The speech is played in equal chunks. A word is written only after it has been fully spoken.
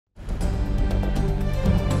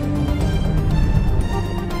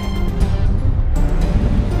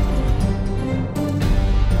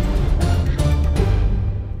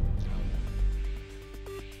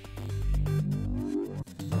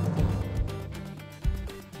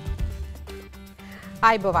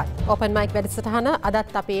අයිබෝවන් open mic වැඩසටහන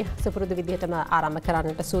අදත් අපි සුපුරුදු විදිහටම ආරම්භ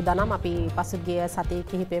කරන්නට සූදානම්. අපි පසුගිය සතිය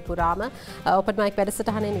කිහිපය පුරාම ඕපන් මයික්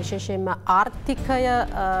වැඩසටහනෙන් විශේෂයෙන්ම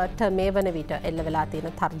ආර්ථිකයට මේ වන විට එල්ල වෙලා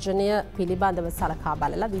තියෙන තර්ජනය පිළිබඳව සලකා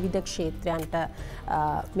බලලා විවිධ ක්ෂේත්‍රයන්ට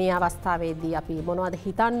මේ අවස්ථාවේදී අපි මොනවද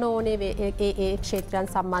හිතන්න ඕනේ ඒ ක්ෂේත්‍රයන්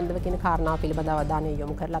සම්බන්ධව කියන කාරණාව පිළිබඳව අවධානය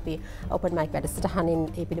යොමු කරලා අපි ඕපන් මයික් වැඩසටහනෙන්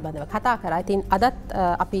ඒ පිළිබඳව කතා කරා. ඉතින් අදත්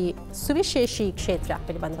අපි සුවිශේෂී ක්ෂේත්‍රයක්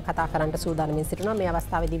පිළිබඳව කතා කරන්න සූදානම්ින් සිටිනවා. මේ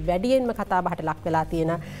අවස්ථාවේදී වැඩියෙන්ම කතා බහට ලක් වෙලා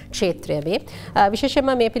තියෙන ක්ෂේත්‍රය වේ.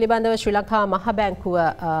 විශේෂයෙන්ම මේ පිළිබඳව ශ්‍රී ලංකා මහ බැංකුව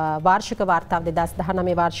වාර්ෂික වාර්තාව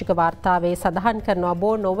 2019 වාර්ෂික වාර්තාවේ සඳහන් කරනවා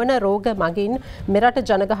බෝ නොවන රෝග මගින් මෙරට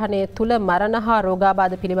ජනගහනය තුළ මරණ හා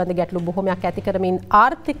රෝගාබාධ පිළිබඳ ගැටලු බොහෝමයක් ඇති කරමින්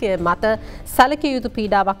ආර්ථිකය මත සැලකිය යුතු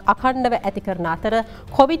පීඩාවක් අඛණ්ඩව ඇති කරන අතර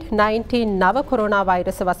COVID-19 නව කොරෝනා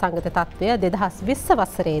වෛරස වසංගත තත්ත්වය 2020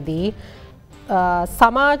 වසරේදී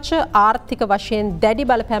සමාජ ආර්ථික වශයෙන් දැඩි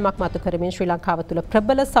බලපෑමක් මතු කරමින් ශ්‍රී ලංකාව තුළ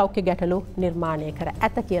ප්‍රබල සෞඛ්‍ය ගැටලු නිර්මාණය කර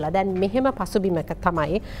ඇත කියලා. දැන් මෙහෙම පසුබිමක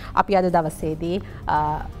තමයි අපි අද දවසේදී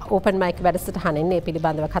ඕපන් මයික් වැඩසටහනෙන් මේ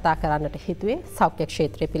පිළිබඳව කතා කරන්නට හිතුවේ. සෞඛ්‍ය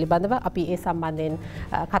ක්ෂේත්‍රය පිළිබඳව අපි ඒ සම්බන්ධයෙන්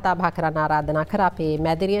කතා බහ කරන්න ආරාධනා කර අපේ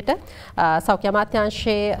මැදිරියට සෞඛ්‍ය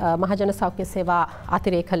අමාත්‍යාංශයේ මහජන සෞඛ්‍ය සේවා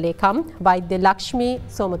අතිරේක ලේකම් වෛද්‍ය ලක්ෂ්මී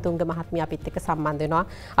සෝමතුංග මහත්මිය අපිත් එක්ක සම්බන්ධ වෙනවා.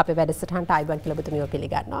 අපේ වැඩසටහනට ආයිබන් කියලා ඔබතුමියව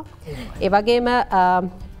පිළිගන්නවා. ඒ වගේම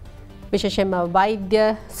විශේෂයෙන්ම වෛද්‍ය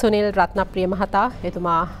සුනිල් රත්නප්‍රිය මහතා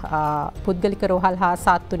එතුමා පුද්ගලික රෝහල් හා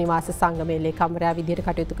සාත්තු නිවාස සංගමයේ ලේකම්වරයා විදිහට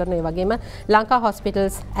කටයුතු කරන ඒ වගේම ලංකා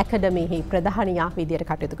හොස්පිටල්ස් ඇකඩමියෙහි ප්‍රධානියා විදිහට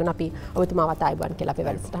කටයුතු කරන අපි ඔබතුමාවත් ආයිබන් කියලා අපේ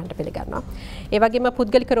වැඩසටහනට පිළිගන්නවා. ඒ වගේම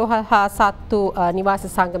පුද්ගලික රෝහල් හා සාත්තු නිවාස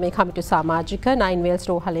සංගමයේ කමිටු සමාජික 9 වේල්ස්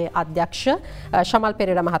රෝහලේ අධ්‍යක්ෂ ශමල්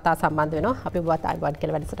පෙරේරා මහතා සම්බන්ධ වෙනවා. අපි ඔබවත් ආයිබන්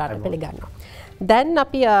කියලා වැඩසටහනට පිළිගන්නවා. දැන්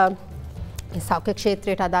අපි සෞඛ්‍ය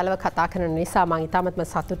ක්ෂේත්‍රයට අදාළව කතා කරන නිසා මම ඉතාමත්ම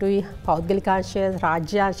සතුටුයි පෞද්ගලිකාංශය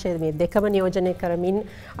රාජ්‍යාංශය මේ දෙකම නියෝජනය කරමින්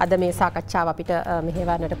අද මේ සාකච්ඡාව අපිට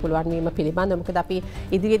මෙහෙවන්නට පුළුවන් වීම පිළිබඳව. මොකද අපි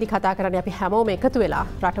ඉදිරියේදී කතා කරන්නේ අපි හැමෝම එකතු වෙලා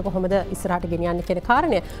රට කොහොමද ඉස්සරහට ගෙනියන්නේ කියන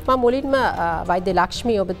කාරණය. මම මුලින්ම වෛද්‍ය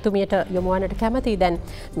ලක්ෂ්මී ඔබතුමියට යොමු වන්නට කැමතියි. දැන්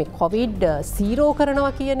මේ කොවිඩ් 0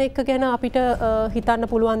 කරනවා කියන එක ගැන අපිට හිතන්න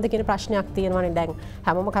පුළුවන්ද කියන ප්‍රශ්නයක් තියෙනවානේ. දැන්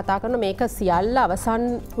හැමෝම කතා කරන මේක සියල්ල අවසන්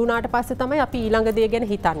වුණාට පස්සේ තමයි අපි ඊළඟ දේ ගැන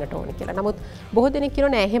හිතන්නට ඕනේ කියලා. නමුත් බොහෝ දෙනෙක්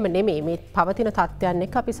කියනවා නෑ එහෙම නෙමෙයි මේ පවතින තත්ත්වයන්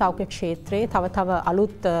එක්ක අපි සෞඛ්‍ය ක්ෂේත්‍රයේ තව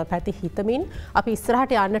අලුත් පැති හිතමින් අපි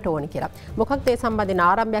ඉස්සරහට යන්නට ඕනි කියලා. මොකක්ද ඒ සම්බන්ධයෙන්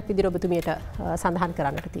ආරම්භයක් විදිහට ඔබතුමියට සඳහන්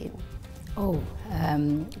කරන්නට තියෙන්නේ? ඔව්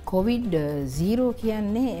COVID-0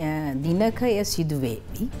 කියන්නේ දිනකය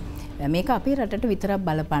සිදුවේවි. මේක අපේ රටට විතරක්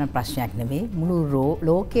බලපාන ප්‍රශ්නයක් නෙවෙයි. මුළු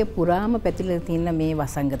ලෝකයේ පුරාම පැතිරලා තියෙන මේ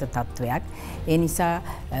වසංගත තත්ත්වයක්. ඒ නිසා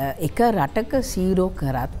එක රටක 0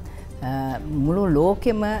 කරත් මුළු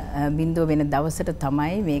ලෝකෙම බිඳුව වෙන දවසට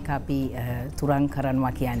තමයි මේක අපි තුරන්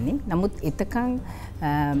කරනවා කියන්නේ. නමුත් එතකන්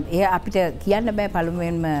එය අපිට කියන්න බෑ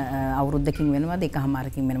පළමුවෙන්ම අවුරුද්දකින් වෙනවද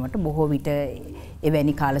එකහමාරකින් වෙනවට බොහෝ විට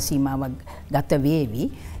එවැනි කාල සීමාවක් ගත වේවි.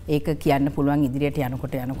 ඒක කියන්න පුළුවන් ඉදිරියට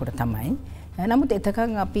යනකොට තමයි. නමුත්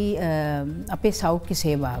එතකන් අපි අපේ සෞඛ්‍ය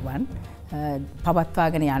සේවාවන්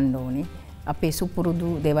පවත්වාගෙන යන්න ඕනේ. අපේ සුපුරුදු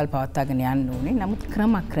දේවල් පවත්වාගෙන යන්න ඕනේ. නමුත්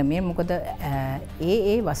ක්‍රමක්‍රමයෙන් මොකද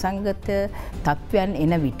ඒ වසංගත තත්ත්වයන්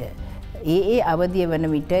එන විට ඒ අවධිය වන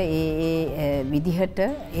විට ඒ විදිහට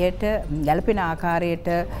එයට ගැළපෙන ආකාරයට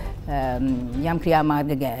යම්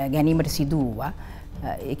ක්‍රියාමාර්ග ගැනීමට සිදු වුණා.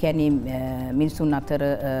 ඒ කියන්නේ මිනිසුන් අතර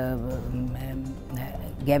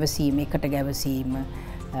ගැවසීම එකට ගැවසීම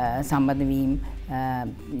සම්බන්ධ වීම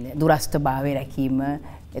දුරස්ථභාවය රැකීම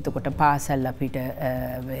එතකොට පාසල් අපිට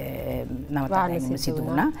නවතන්න සිදු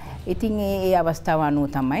වුණා. ඉතින් ඒ අවස්ථාව අනුව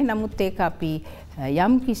තමයි. නමුත් ඒක අපි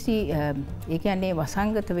යම් කිසි ඒ කියන්නේ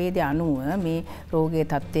වසංගත වේදේ අනුව මේ රෝගයේ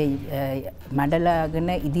තත්ත්වය මඩලාගෙන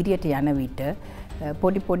ඉදිරියට යන විට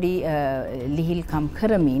පොඩි ලිහිල්කම්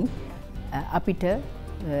කරමින් අපිට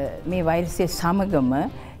මේ වෛරසය සමගම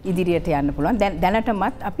ඉදිරියට යන්න පුළුවන්.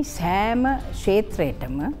 දැනටමත් අපි සෑම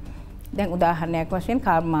ක්ෂේත්‍රයකම දැන් උදාහරණයක් වශයෙන්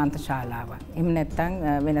කර්මාන්ත ශාලාවක්. එහෙම නැත්නම්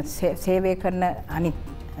වෙන සේවය කරන අනිත්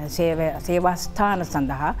සේවා ස්ථාන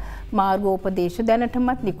සඳහා මාර්ගෝපදේශ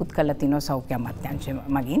දැනටමත් නිකුත් කරලා තිනවා සෞඛ්‍ය අමාත්‍යාංශය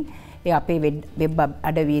මගින්. ඒ අපේ වෙබ්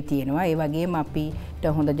අඩවියේ තියෙනවා. ඒ වගේම අපිට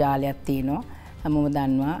හොඳ ජාලයක් තියෙනවා. හැමෝම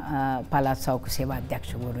දන්නවා පළාත් සෞඛ්‍ය සේවා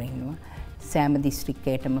අධ්‍යක්ෂකවරු ඉන්නවා. සෑම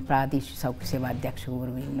දිස්ත්‍රික්කයකටම ප්‍රාදේශීය සෞඛ්‍ය සේවා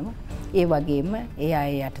අධ්‍යක්ෂකවරු ඉන්නවා. ඒ වගේම ඒ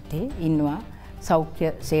අය යටතේ ඉන්නවා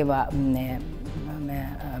සෞඛ්‍ය සේවා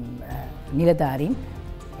නිලධාරීන්.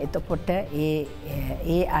 එතකොට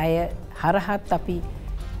ඒ අය හරහත් අපි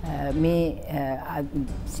මේ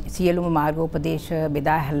සියලුම මාර්ගෝපදේශ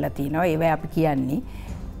බෙදා හැරලා තිනවා. ඒවා අපි කියන්නේ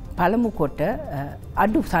පළමු කොට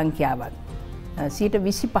අඩු සංඛ්‍යාවක්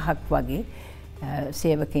 25% වගේ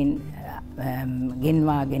සේවකයන්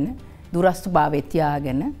ගෙන්වාගෙන දුරස්ථ භාවය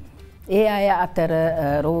තියාගෙන ඒ අය අතර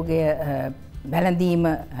රෝගය වැළඳීම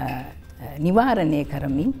නිවාරණය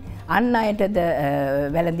කරමින් අන් අයටද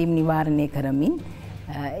වැළඳීම් නිවාරණය කරමින්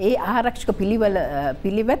ඒ ආරක්ෂක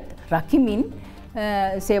පිළිවෙත් රකිමින්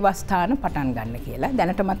සේවස්ථාන පටන් ගන්න කියලා.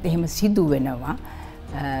 දැනටමත් එහෙම සිදු වෙනවා.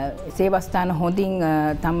 සේවස්ථාන හොඳින්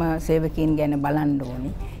තම සේවකීන් ගැන බලන්න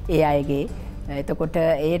ඕනි. ඒ අයගේ එතකොට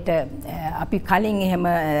ඒට අපි කලින් එහෙම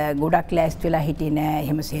ගොඩක් ලෑස්ති වෙලා හිටියේ නෑ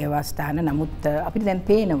එහෙම සේවස්ථාන. නමුත් අපිට දැන්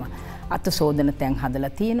පේනවා අත සෝදන තැන්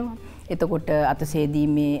හදලා තියෙනවා. එතකොට අත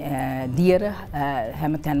සේදීමේ දියර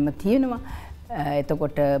හැමතැනම තියෙනවා.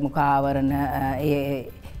 එතකොට මුඛාවරණ ඒ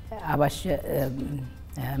අවශ්‍ය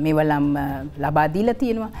මෙවලම් ලබා දීලා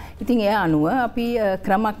තියෙනවා. ඉතින් ඒ අනුව අපි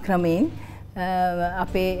ක්‍රමක්‍රමයෙන්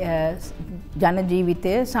අපේ ජන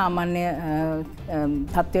ජීවිතය සාමාන්‍ය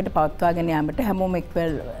තත්ත්වයට පවත්වාගෙන යාමට හැමෝම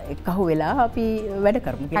එක්කහු වෙලා අපි වැඩ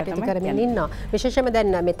කරමු කියලා තමයි කරමින් ඉන්නවා. විශේෂයෙන්ම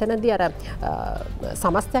දැන් මෙතනදී අර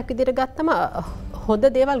සමස්තයක් විදිහට ගත්තම හොඳ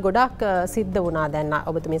දේවල් ගොඩාක් සිද්ධ වුණා. දැන්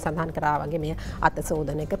ඔබතුමිය සඳහන් කරා වගේ මේ අත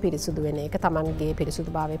සෝදන එක, පිරිසුදු වෙන එක, Tamanගේ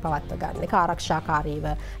පිරිසුදුභාවය පවත්වා ගන්න එක, ආරක්ෂාකාරීව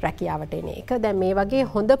රැකියාවට එන එක. දැන් මේ වගේ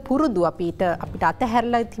හොඳ පුරුදු අපිට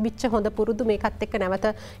අතහැරලා තිබිච්ච හොඳ පුරුදු මේකත් එක්ක නැවත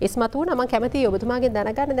ඉස්මතු වුණා. මම කැමතියි ඔබතුමාගෙන්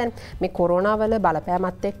දැනගන්න දැන් මේ කොරෝනා වල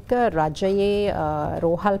බලපෑමත් එක්ක රජයේ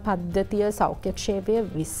රෝහල් පද්ධතිය සෞඛ්‍ය ක්ෂේත්‍රය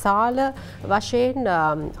විශාල වශයෙන්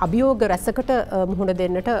අභියෝග රැසකට මුහුණ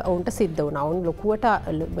දෙන්නට ඔවුන්ට සිද්ධ වුණා. ඔවුන් ලොකුවට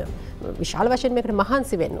විශාල වශයෙන් මේකට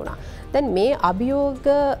මහන්සි වෙන්න වුණා. දැන් මේ අභියෝග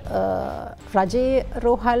රජයේ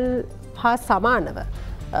රෝහල් හා සමානව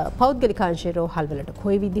පෞද්ගලිකාංශයේ රෝහල් වලට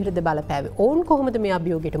කොයි විදිහටද බලපෑවේ? ඔවුන් කොහොමද මේ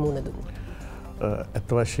අභියෝගයට මුහුණ දුන්නේ? ඇත්ත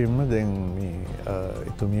වශයෙන්ම දැන් මේ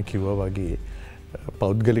එතුමිය කිව්වා වගේ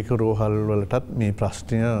පෞද්ගලික රෝහල් වලටත් මේ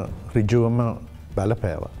ප්‍රශ්නය ඍජුවම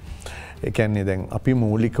බලපෑවා. ඒ කියන්නේ දැන් අපි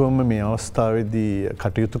මූලිකවම මේ අවස්ථාවේදී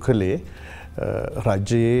කටයුතු කළේ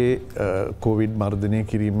රජයේ කොවිඩ් මර්ධනය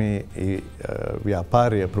කිරීමේ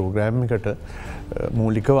ව්‍යාපාරය ප්‍රෝග්‍රෑම් එකට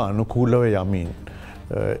මූලිකව අනුකූලව යමින්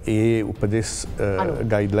ඒ උපදෙස්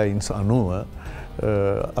ගයිඩ්ලයින්ස් අනුව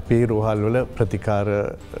අපේ රෝහල් වල ප්‍රතිකාර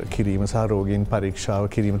කිරීම සහ රෝගීන්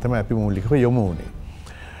පරීක්ෂාව කිරීම තමයි අපි මූලිකව යොමු වුණේ.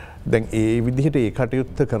 දැන් ඒ විදිහට ඒ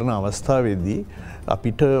කටයුත්ත කරන අවස්ථාවේදී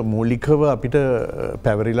අපිට මූලිකව අපිට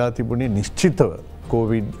පැවරිලා තිබුණේ නිශ්චිතව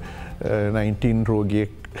COVID-19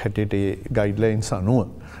 රෝගියෙක් හැටියට ඒ ගයිඩ්ලයින්ස් අනුව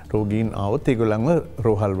රෝගීන් ආවොත් ඒගොල්ලන්ව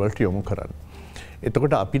රෝහල් වලට යොමු කරන්න.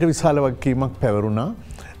 එතකොට අපිට විශාල වගකීමක් පැවරුණා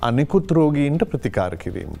අනෙකුත් රෝගීන්ට ප්‍රතිකාර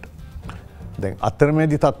කිරීමට. දැන්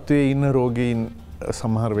අතරමැදි තත්ත්වයේ ඉන්න රෝගීන්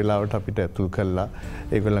සමහර වෙලාවට අපිට ඇතුල් කළා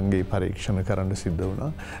ඒගොල්ලන්ගේ පරීක්ෂණ කරන්න සිද්ධ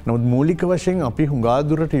වුණා. නමුත් මූලික වශයෙන් අපි හුඟා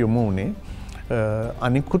දුරට යොමු වුණේ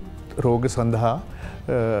අනිකුත් රෝග සඳහා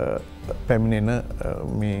පැමිණෙන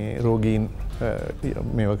මේ රෝගීන්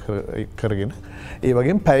මේව කරගෙන ඒ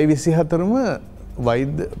වගේම පැය 24ම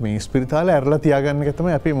වෛද්‍ය මේ ස්පිරිතාල ඇරලා තියාගන්න එක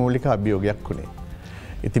තමයි අපේ මූලික අභියෝගයක් වුණේ.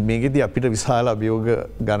 ඉතින් මේකෙදී අපිට විශාල අභියෝග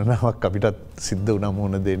ගණනාවක් අපිටත් සිද්ධ වුණා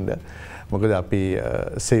මොන දෙන්න. මොකද අපි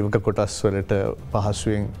සේවක කොටස් වලට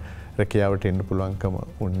පහසුවෙන් රැකියාවට එන්න පුළුවන්කම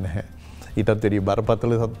වුණේ නැහැ. ඊටත් වැඩිය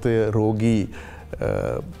බරපතල තත්ත්වය රෝගී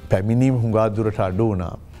පැමිණීම් හුඟා දුරට අඩු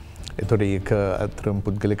වුණා. එතකොට ඒක අතරම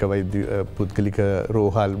පුද්ගලික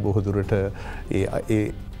රෝහල් බොහෝ දුරට ඒ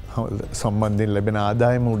සම්බන්ධයෙන් ලැබෙන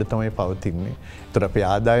ආදායම උඩ තමයි පවතින්නේ. එතකොට අපේ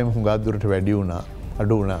ආදායම හුඟා දුරට වැඩි වුණා,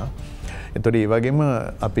 අඩු වුණා. එතකොට ඒ වගේම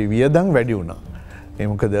අපේ වියදම් වැඩි වුණා. ඒ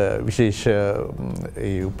මොකද විශේෂ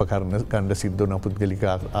ඒ උපකරණ ගන්න සිද්ධ වුණා, පුද්ගලික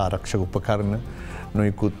ආරක්ෂක උපකරණ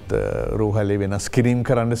නොයෙකුත් රෝහලේ වෙනස් කිරීම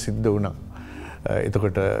කරන්න සිද්ධ වුණා.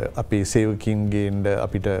 එතකොට අපේ සේවකීන්ගෙන්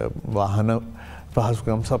අපිට වාහන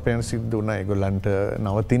පහසුකම් සපයන සිද්ධ වුණා, ඒගොල්ලන්ට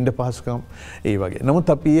නවතින්න පහසුකම් ඒ වගේ. නමුත්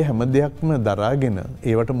අපි මේ හැම දෙයක්ම දරාගෙන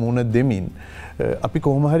ඒවට මුහුණ දෙමින් අපි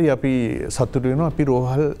කොහොම හරි අපි සතුටු වෙනවා අපි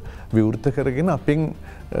රෝහල් විවෘත කරගෙන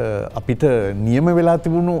අපිට නියම වෙලා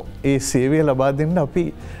තිබුණු ඒ සේවය ලබා දෙන්න අපි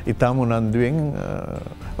ඉතාම උනන්දුවෙන්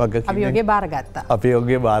අභියෝගය බාරගත්තා.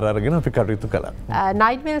 අභියෝගය බාර අරගෙන අපි කටයුතු කළා.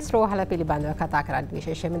 නයිට් වෙල්ස් රෝහල පිළිබඳව කතා කරද්දී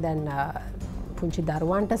විශේෂයෙන්ම දැන් පුංචි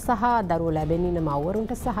දරුවන්ට සහ දරුවෝ ලැබෙන ඉන්න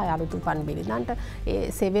මව්වරුන්ට සහ යාළුතු උපන් බිරිඳන්ට ඒ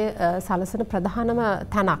සේවය සලසන ප්‍රධානම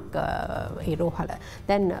තැනක් ඒ රෝහල.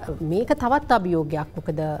 දැන් මේක තවත් අභියෝගයක්.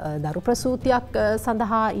 මොකද දරු ප්‍රසූතියක්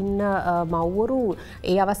සඳහා ඉන්න මව්වරු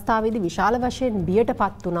ඒ අවස්ථාවේදී විශාල වශයෙන්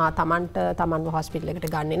බියටපත් වුණා. තමන්ව හොස්පිටල් එකට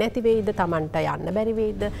ගන්නේ නැති වෙයිද? තමන්ට යන්න බැරි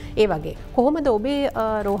වෙයිද? ඒ වගේ. කොහොමද ඔබේ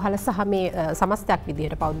රෝහල සහ මේ සමස්තයක්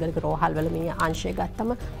විදිහට පෞද්ගලික රෝහල් වල මේ අංශය ගත්තම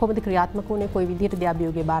කොහොමද ක්‍රියාත්මක වුණේ? කොයි විදිහටද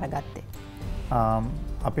අභියෝගය බාරගත්තේ?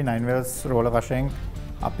 අපි 9 වෙල්ස් රෝල වශයෙන්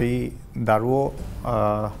අපි දරුවෝ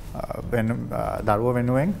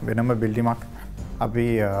වෙනුවෙන් වෙනම බිල්ඩිමක් අපි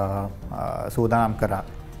සූදානම් කරා.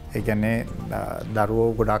 ඒ කියන්නේ දරුවෝ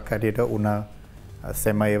ගොඩක් හැටියට උණ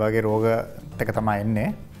සෙම ඒ වගේ රෝග එක තමයි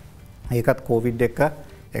එන්නේ. ඒකත් COVID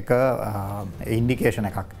එක ඉන්ඩිකේෂන්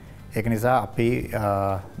එකක්. ඒක නිසා අපි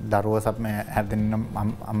දරුව සම හැදෙන්න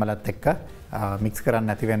අම්මලත් එක්ක මික්ස් කරන්න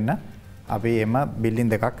නැති වෙන්න අපි එම බිල්ඩින්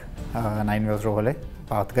දෙකක් 9 වෙස් රෝහලේ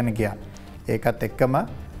පවත්වාගෙන ගියා. ඒකත් එක්කම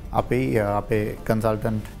අපි අපේ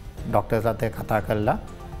කන්සල්ටන්ට් ඩොක්ටර්ස්ලාත් එක්ක කතා කරලා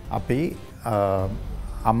අපි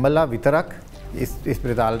අම්මලා විතරක්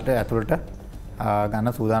ඉස්පිරිතාලට ඇතුළට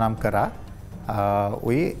ගන්න සූදානම් කරා.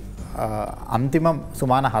 උයි අන්තිම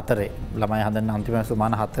සුමාන 4 ළමයි හදන්න අන්තිම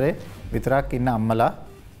සුමාන 4 විතරක් ඉන්න අම්මලා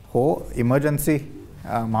හෝ ඉමර්ජන්සි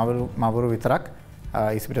මවුරු විතරක්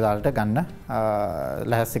ඉස්පිරිතාලට ගන්න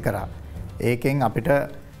ලැහැස්ති කරා. ඒකෙන් අපිට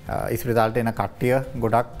ඉස්පිරිතාලට එන කට්ටිය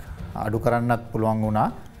ගොඩක් අඩු කරන්නත් පුළුවන් වුණා.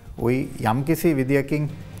 උයි යම්කිසි විදියකින්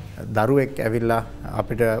දරුවෙක් ඇවිල්ලා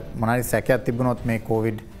අපිට මොනවාරි සැකයක් තිබුණොත් මේ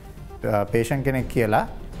COVID පේෂන් කෙනෙක් කියලා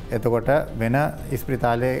එතකොට වෙන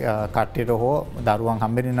ඉස්පිරිතාලේ කට්ටියට හෝ දරුවන්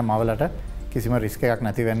හම්බෙන්න ඉන්න මවලට කිසිම රිස්ක් එකක්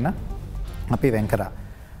නැති වෙන්න අපි වෙන් කරා.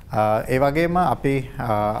 ඒ වගේම අපි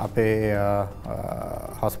අපේ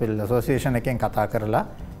හොස්පිටල් ඇසෝසියේෂන් එකෙන් කතා කරලා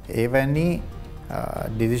එවැනි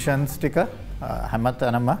ඩිසිෂන්ස් ටික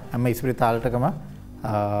හැම ඉස්පිරිතාලටකම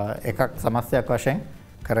එකක් සමස්තයක් වශයෙන්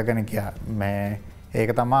කරගෙන ගියා. මේ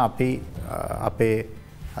ඒක තමයි අපි අපේ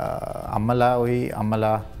අම්මලා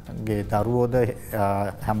අම්මලාගේ දරුවෝද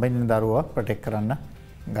හැම්බෙන්න දරුවා ප්‍රොටෙක්ට් කරන්න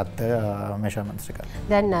ගත්ත මෙෂර්මන්ට්ස් ටික.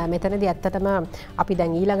 දැන් මෙතනදී ඇත්තටම අපි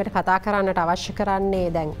දැන් ඊළඟට කතා කරන්නට අවශ්‍ය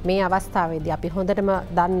කරන්නේ දැන් මේ අවස්ථාවේදී අපි හොඳටම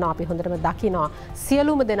දන්නවා අපි හොඳටම දකිනවා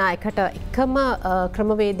සියලුම දෙනා එකට එකම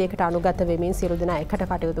ක්‍රමවේදයකට අනුගත වෙමින් සියලු දෙනා එකට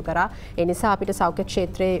කටයුතු කරා. ඒ නිසා අපිට සෞඛ්‍ය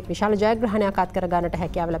ක්ෂේත්‍රයේ විශාල ජයග්‍රහණයක් අත් කර ගන්නට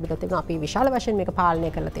හැකියාව ලැබිලා තියෙනවා. අපි විශාල වශයෙන් මේක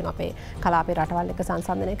පාලනය කරලා තියෙනවා. අපේ කලාපේ රටවල් එක්ක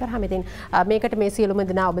සංසන්දනය කරාම ඉතින් මේකට මේ සියලුම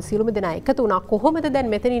දෙනා ඔබ සියලුම දෙනා එකතු වුණා. කොහොමද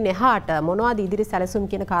දැන් මෙතනින් එහාට මොනවද ඉදිරි සැලසුම්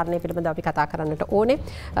කියන කාරණය පිළිබඳව අපි කතා කරන්නට ඕනේ.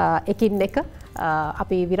 එකින් එක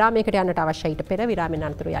අපි විරාමයකට යන්නට අවශ්‍ය ඊට පෙර විරාමයෙන්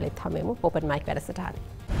අනතුරු යලිත් හමුවෙමු ඕපන් මයික් වැඩසටහන.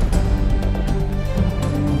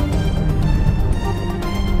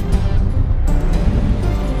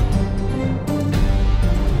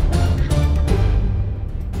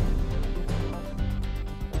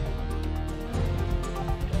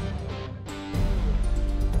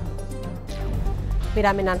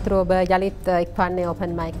 විරාමයෙන් අනතුරු ඔබ යලිත් එක්වන්නේ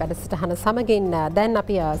ඕපන් මයික් වැඩසටහන සමගින් දැන්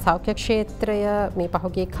අපි සෞඛ්‍ය ක්ෂේත්‍රය මේ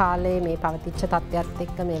පහුගිය කාලේ මේ පවතිච්ච තත්ත්වයක්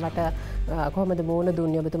එක්ක මේවට කොහොමද මූණ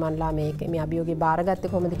දුන්නේ ඔබතුමන්ලා මේ අභියෝගේ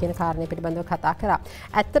බාරගත්තේ කොහොමද කියන කාරණේ පිළිබඳව කතා කරා.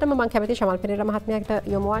 ඇත්තටම මම කැමතියි ශමල් පෙරේරා මහත්මයාට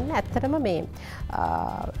යොමු වන්න. ඇත්තටම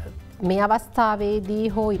මේ අවස්ථාවේදී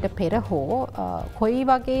හෝ ඊට පෙර හෝ කොයි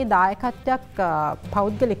වගේ දායකත්වයක්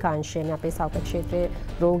පෞද්ගලික අංශයෙන් අපේ සෞඛ්‍ය ක්ෂේත්‍රයේ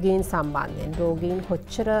රෝගීන් සම්බන්ධයෙන් රෝගීන්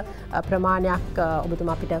කොච්චර ප්‍රමාණයක්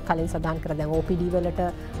ඔබතුමා අපිට කලින් සඳහන් කර දැන් OPD වලට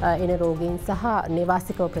එන රෝගීන් සහ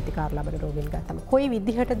නිවාසිකව ප්‍රතිකාර ලබන රෝගීන් ගත්තම කොයි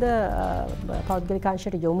විදිහටද පෞද්ගලික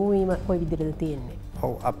අංශයට යොමු වීම කොයි විදිහටද තියෙන්නේ?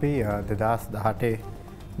 ඔව් අපි 2018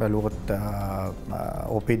 බැලුවොත්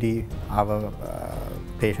OPD ආව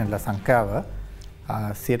පේෂන්ට්ලා සංඛ්‍යාව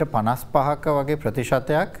 55% වගේ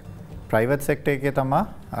ප්‍රතිශතයක් ප්‍රයිවට් සෙක්ටර් එකේ තමයි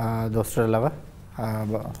දොස්තරලව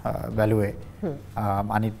බැලුවේ.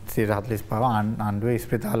 අනිත් 45% ආණ්ඩුවේ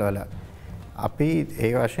ඉස්පිරිතාලවල. අපි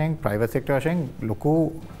ඒ වශයෙන් ප්‍රයිවට් සෙක්ටර් වශයෙන් ලොකු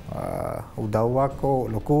උදව්වක් හෝ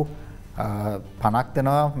ලොකු පණක්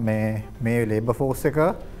දෙනවා මේ ලේබර් ෆෝස් එක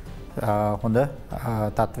හොඳ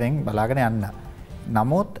තත්වෙන් බලාගෙන යන්න.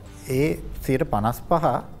 නමුත් ඒ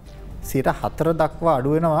 55% 4 දක්වා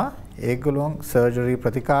අඩු වෙනවා ඒගොල්ලොන් සර්ජරි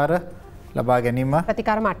ප්‍රතිකාර ලබා ගැනීම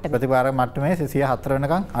ප්‍රතිකාර මට්ටමේ 104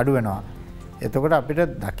 වෙනකන් අඩු වෙනවා. එතකොට අපිට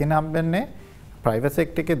දකින්න හම්බෙන්නේ ප්‍රයිවට්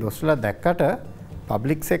සෙක්ටර් එකේ දොස්තරලා දැක්කට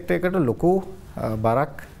පබ්ලික් සෙක්ටර් එකට ලොකු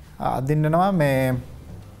බරක් අදින්නවා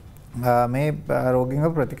මේ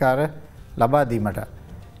රෝගීන්ව ප්‍රතිකාර ලබා දීමට.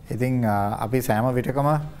 ඉතින් අපි සෑම විටකම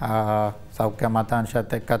සෞඛ්‍ය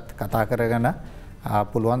අමාත්‍යාංශයත් එක්කත් කතා කරගෙන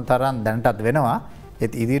පුළුවන් තරම් දැනටත් වෙනවා.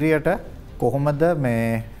 ඒත් ඉදිරියට කොහොමද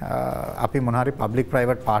අපි මොනහරි පබ්ලික්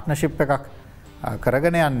ප්‍රයිවට් පාර්ට්නර්ෂිප් එකක්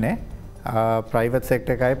කරගෙන යන්නේ ප්‍රයිවට්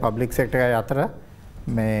සෙක්ටර් එකයි පබ්ලික් සෙක්ටර් එකයි අතර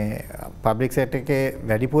මේ පබ්ලික් සෙක්ටර් එකේ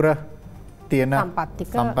වැඩිපුර තියෙන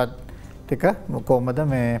සම්පත් ටික කොහොමද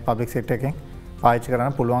මේ පබ්ලික් සෙක්ටර් එකෙන් පාවිච්චි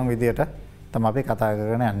කරන්න පුළුවන් විදියට තමයි අපි කතා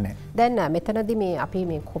කරගෙන යන්නේ. දැන් මෙතනදී මේ අපි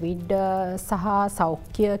මේ කොවිඩ් සහ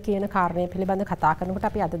සෞඛ්‍ය කියන කාරණය පිළිබඳව කතා කරනකොට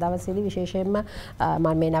අපි අද දවසේදී විශේෂයෙන්ම මම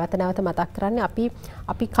මේ නැවත මතක් කරන්නේ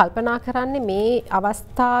අපි කල්පනා කරන්නේ මේ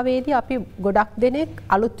අවස්ථාවේදී අපි ගොඩක් දෙනෙක්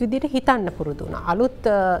අලුත් විදිහට හිතන්න පුරුදු වුණා.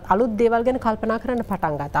 අලුත් දේවල් ගැන කල්පනා කරන්න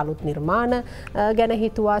පටන් ගත්තා. අලුත් නිර්මාණ ගැන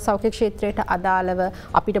හිතුවා. සෞඛ්‍ය ක්ෂේත්‍රයට අදාළව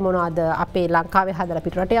අපිට මොනවද අපේ ලංකාවේ හදලා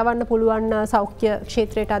පිට රට යවන්න පුළුවන් සෞඛ්‍ය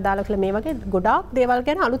ක්ෂේත්‍රයට අදාළ කියලා මේ වගේ ගොඩාක් දේවල්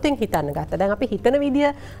ගැන අලුතෙන් හිතන්න ගත්තා. දැන් අපි හිතන විදිය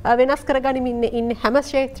වෙනස් කරගනිමින් ඉන්න හැම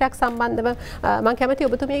ක්ෂේත්‍රයක් සම්බන්ධව මම කැමතියි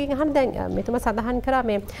ඔබතුමියගෙන් අහන්න. දැන් මෙතුමා සඳහන් කරා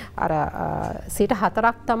මේ අර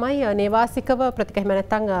 4% තමයි නේවාසිකව ප්‍රතිකර්ම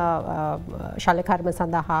නැත්නම් ශල්‍ය කර්ම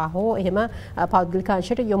සඳහා හෝ එහෙම පෞද්ගලික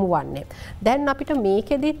අංශයට යොමු වන්නේ. දැන් අපිට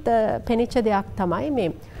මේකෙදිත් පෙනිච්ච දෙයක් තමයි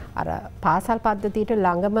මේ අර පාසල් පද්ධතියට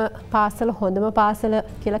ළඟම පාසල හොඳම පාසල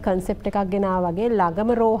කියලා කන්සෙප්ට් එකක් ගෙනා වගේ ළඟම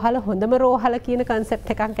රෝහල හොඳම රෝහල කියන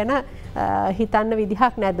කන්සෙප්ට් එකක් ගැන හිතන්න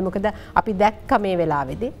විදිහක් නැද්ද? මොකද අපි දැක්ක මේ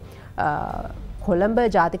වෙලාවේදී කොළඹ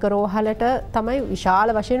ජාතික රෝහලට තමයි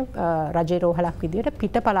විශාල වශයෙන් රජයේ රෝහලක් විදිහට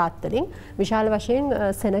පිට පළාත් වලින් විශාල වශයෙන්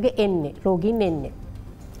සෙනග එන්නේ, රෝගීන් එන්නේ.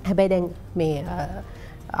 හැබැයි දැන් මේ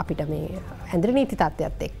අපිට මේ ඇන්ද්‍ර නීති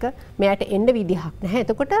තත්ත්වයත් එක්ක මෙයාට එන්න විදිහක් නැහැ.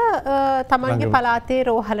 එතකොට තමන්ගේ පළාතේ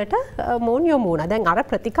රෝහලට මොන් යොමු වුණා. දැන් අර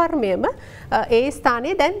ප්‍රතිකර්මයම ඒ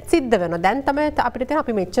ස්ථානයේ දැන් සිද්ධ වෙනවා. දැන් තමයි අපිට තියෙන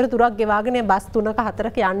අපි මෙච්චර දුරක් ගෙවාගෙන බස් 3ක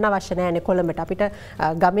 4ක යන්න අවශ්‍ය නැහැනේ කොළඹට. අපිට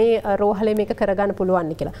ගමේ රෝහලේ මේක කරගන්න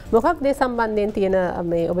පුළුවන් කියලා. මොකක්ද ඒ සම්බන්ධයෙන් තියෙන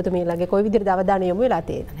මේ ඔබතුමීලාගේ කොයි විදිහට අවධානය යොමු වෙලා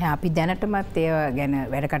තියෙන්නේ? අපි දැනටමත් ඒව ගැන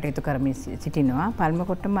වැඩ කටයුතු කරමින් සිටිනවා. පළමු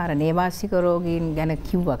කොටම අර නේවාසික රෝගීන් ගැන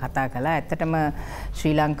කිව්වා කතා කළා. ඇත්තටම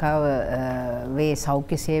ශ්‍රී ලංකාව වේ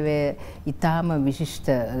සෞඛ්‍ය සේවය ඉතාම විශිෂ්ට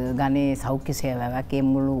ගණයේ සෞඛ්‍ය සේවාවක් ඒ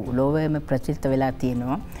මුළු ලෝකෙම ප්‍රචලිත වෙලා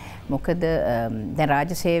තියෙනවා. මොකද දැන්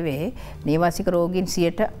රාජ්‍ය සේවයේ නේවාසික රෝගීන්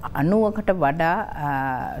 90%කට වඩා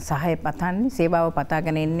සහාය පතන්නේ සේවාව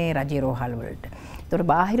පතාගෙන ඉන්නේ රජයේ රෝහල් වලට. ඒතකොට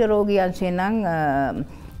බාහිර රෝගී අංශය නම්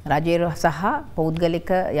රජයේ සහ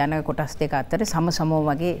පෞද්ගලික යන කොටස් දෙක අතර සමසමව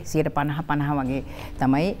වගේ 50-50 වගේ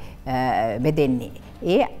තමයි බෙදෙන්නේ.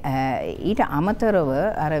 ඊට අමතරව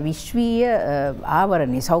අර විශ්වීය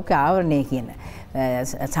ආවරණය සෞඛ්‍ය ආවරණය කියන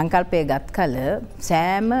සංකල්පය ගත් කල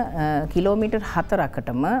සෑම කිලෝමීටර්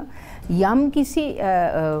 4කටම යම් කිසි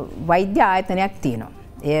වෛද්‍ය ආයතනයක් තියෙනවා.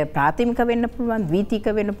 ඒ ප්‍රාථමික වෙන්න පුළුවන්, ද්විතීක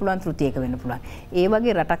වෙන්න පුළුවන්, තෘතීයක වෙන්න පුළුවන්. ඒ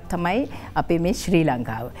වගේ රටක් තමයි අපේ මේ ශ්‍රී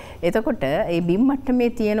ලංකාව. එතකොට මේ බිම්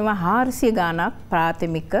මට්ටමේ තියෙනවා 400 ගාණක්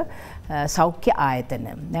ප්‍රාථමික සෞඛ්‍ය ආයතන.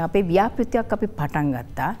 දැන් අපේ ව්‍යාපෘතියක් අපි පටන්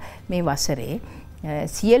ගත්තා මේ වසරේ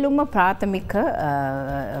සියලුම ප්‍රාථමික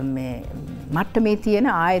මට්ටමේ තියෙන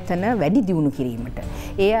ආයතන වැඩි දියුණු කිරීමට.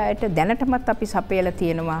 ඒ අයට දැනටමත් අපි සපයලා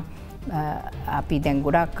තියෙනවා අපි දැන්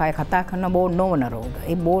ගොඩක් අය කතා කරන බෝ නොවන රෝග.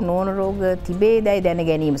 ඒ බෝ නොවන රෝග තිබේදයි දැන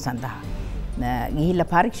ගැනීම සඳහා ගිහිල්ලා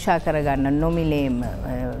පරීක්ෂා කරගන්න නොමිලේම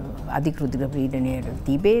අධිකෘත පීඩනයේ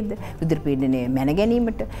තිබේද රුධිර පීඩනය මැන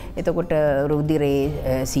ගැනීමට. එතකොට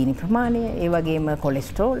රුධිරයේ සීනි ප්‍රමාණය, ඒ වගේම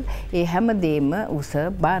කොලෙස්ටරෝල්, ඒ හැමදේම උස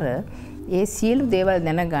බර ඒ සියලු දේවල්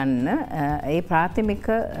දැනගන්න ඒ ප්‍රාථමික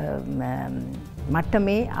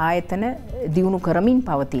මට්ටමේ ආයතන දියුණු කරමින්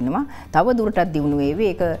පවතිනවා. තව දුරටත් දියුණු වේවි.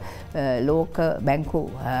 ඒක ලෝක බැංකුව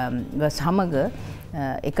සමග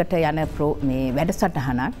එකට යන මේ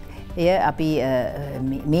වැඩසටහනක්. එය අපි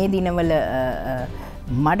මේ දිනවල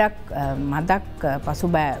මදක්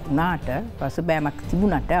පසුබෑ වුණාට පසුබෑමක්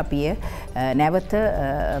තිබුණට අපි නැවත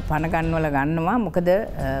පනගන්වල ගන්නවා. මොකද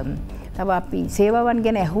තව අපි සේවාවන්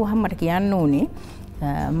ගැන ඇහුවහම මට කියන්න ඕනේ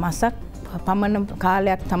මාසක් පමණ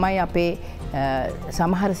කාලයක් තමයි අපේ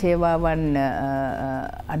සමහර සේවාවන්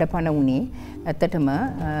අඩපණ වුණේ. ඇත්තටම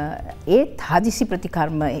ඒත් හදිසි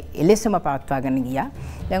ප්‍රතිකර්ම එලෙසම පවත්වාගෙන ගියා.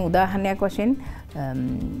 දැන් උදාහරණයක් වශයෙන්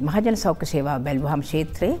මහජන සෞඛ්‍ය සේවාව බැලුවහම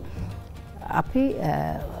ක්ෂේත්‍රයේ අපි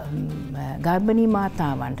ගර්භණී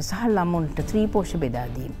මාතාවන්ට සහ ළමුන්ට ත්‍රිපෝෂ බෙදා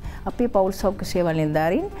දීම අපේ පෞල් සෞඛ්‍ය සේවා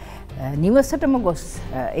නිලධාරීන් නිවසටම ගොස්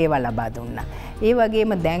ඒවා ලබා දුන්නා. ඒ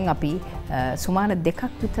වගේම දැන් අපි සුමාන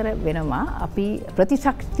 2ක් විතර වෙනවා අපි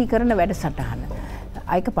ප්‍රතිශක්තිකරණ වැඩසටහන.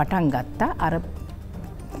 ඒක පටන් ගත්තා. අර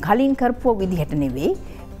කලින් කරපුව විදිහට නෙවෙයි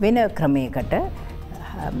වෙන ක්‍රමයකට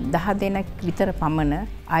 10 දෙනෙක් විතර පමණ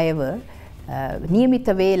අයව නියමිත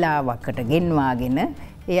වේලාවකට ගෙන්වාගෙන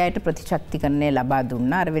ඒ අයට ප්‍රතිශක්තිකරණය ලබා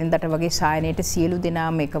දුන්නා. අර වෙනදට වගේ සායනයට සියලු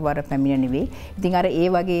දෙනාම එකවර පැමිණ නෙවෙයි. ඉතින් අර ඒ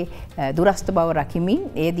වගේ දුරස්ත බව රකිමින්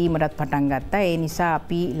ඒ දීමටත් පටන් ගත්තා. ඒ නිසා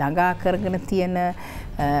අපි ළඟා කරගෙන තියෙන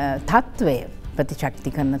තත්වය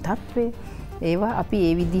ප්‍රතිශක්තිකරණ තත්වය ඒවා අපි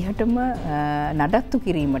ඒ විදිහටම නඩත්තු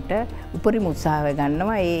කිරීමට උපරිම උත්සාහය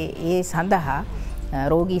ගන්නවා. ඒ සඳහා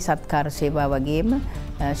රෝගී සත්කාර සේවා වගේම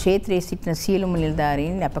ක්ෂේත්‍රයේ සිටින සියලුම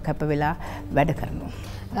නිලධාරීන් අප වෙලා වැඩ කරනවා.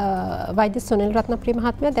 වෛද්‍ය සුනිල් රත්නප්‍රිය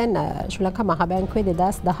මහත්මයා දැන් ශ්‍රී ලංකා මහ බැංකුවේ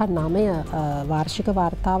 2019 වාර්ෂික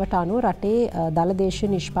වාර්තාවට අනුව රටේ දළ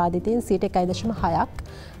දේශීය නිෂ්පාදිතයෙන් 1.6ක්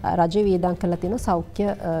රජයේ වියදම් කරලා තියෙන සෞඛ්‍ය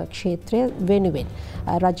ක්ෂේත්‍රය වෙනුවෙන්.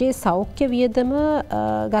 රජයේ සෞඛ්‍ය වියදම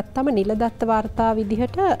ගත්තම නිලදත්ත වාර්තා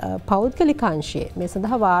විදිහට පෞද්ගලික අංශයේ මේ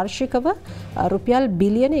සඳහා වාර්ෂිකව රුපියල්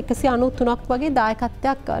බිලියන 193ක් වගේ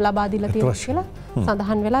දායකත්වයක් ලබා දීලා තියෙනවා කියලා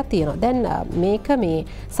සඳහන් වෙලා තියෙනවා. දැන් මේක මේ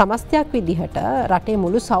සමස්තයක් විදිහට රටේ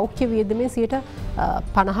මුළු සෞඛ්‍ය වියදමේ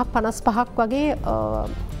 50-55ක් වගේ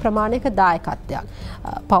ප්‍රමාණයක දායකත්වයක්.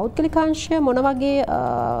 පෞද්ගලිකාංශය මොන වගේ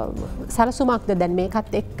සැලසුමක්ද දැන්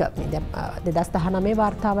මේකත් එක්ක 2019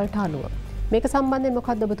 වාර්තාවලට අනුව මේක සම්බන්ධයෙන්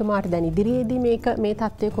මොකක්ද ඔබතුමාට දැන් ඉදිරියේදී මේ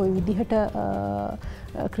තත්ත්වය කොයි විදිහට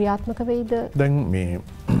ක්‍රියාත්මක වෙයිද?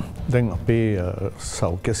 දැන් අපේ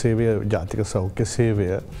සෞඛ්‍ය සේවය ජාතික සෞඛ්‍ය සේවය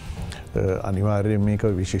අනිවාර්යයෙන් මේක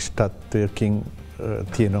විශිෂ්ටත්වයකින්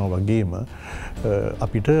තියෙනවා වගේම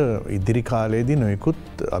අපිට ඉදිරි කාලයේදී නොයෙකුත්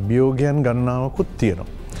අභියෝගයන් ගණනාවකුත් තියෙනවා.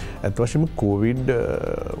 ඇත්ත වශයෙන්ම කොවිඩ්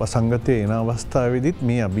වසංගතයේ එන අවස්ථාවේදීත්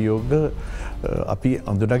මේ අභියෝග අපි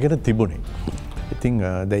අඳුනගෙන තිබුණේ. ඉතින්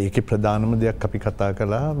දැන් ඒකේ ප්‍රධානම දෙයක් අපි කතා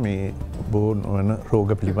කළා මේ බොහෝ නොවන රෝග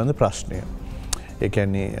පිළිබඳ ප්‍රශ්නය. ඒ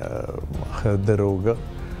කියන්නේ හෘද රෝග,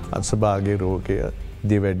 අංශභාගයේ රෝගය,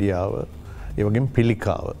 දියවැඩියාව, ඒ වගේම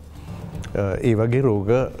පිළිකාව. ඒ වගේ රෝග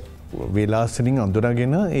වේලාසනින්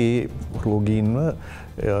අඳුනගෙන ඒ රෝගීන්ව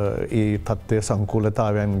ඒ තත්ත්වය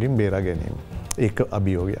සංකූලතාවයන්ගෙන් බේරා ගැනීම. ඒක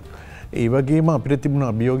අභියෝගයක්. ඒ වගේම අපිට තිබුණ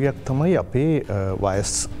අභියෝගයක් තමයි අපේ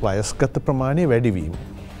වයස්ගත ප්‍රමාණය වැඩිවීම.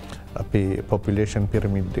 අපේ පොපියුලේෂන්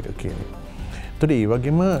පිරමිඩ් එක කියන්නේ. එතකොට ඒ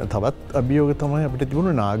වගේම තවත් අභියෝග තමයි අපිට තිබුණ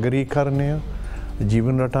නාගරීකරණය,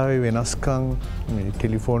 ජීවන රටාවේ වෙනස්කම්,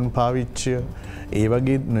 ටෙලිෆෝන් පාවිච්චය, ඒ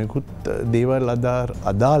වගේ නොයෙකුත් දේවල්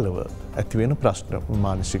අදාළව ඇති වෙන ප්‍රශ්න,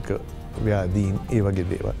 මානසික ව්‍යාධීන්, ඒ වගේ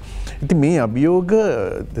දේවල්. ඉතින් මේ අභියෝග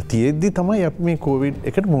තියෙද්දි තමයි අපි මේ කොවිඩ්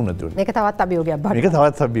එකට මුහුණ දුන්නේ. මේක තවත් අභියෝගයක් බාර. මේක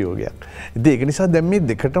තවත් අභියෝගයක්. ඉතින් ඒක නිසා දැන් මේ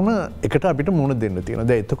දෙකටම එකට අපිට මුහුණ දෙන්න තියෙනවා.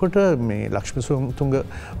 දැන් එතකොට මේ ලක්ෂ්මී සෝමතුංග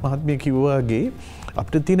මහත්මිය කිව්වා වගේ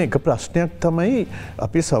අපිට තියෙන එක ප්‍රශ්නයක් තමයි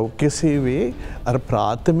අපේ සෞඛ්‍ය සේවයේ අර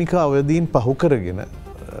ප්‍රාථමික අවදීන් පහු කරගෙන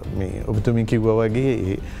මේ ඔබතුමී කිව්වා වගේ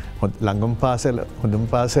ලංගම් පාසල හොඳුම්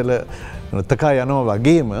පාසල නොතකා යනවා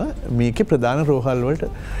වගේම මේකේ ප්‍රධාන රෝහල් වලට.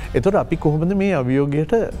 එතකොට අපි කොහොමද මේ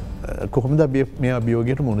අභියෝගයට මේ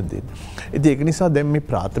අභියෝගයට මුහුණ දෙන්නේ? ඉතින් ඒක නිසා දැන් මේ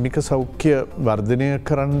ප්‍රාථමික සෞඛ්‍ය වර්ධනය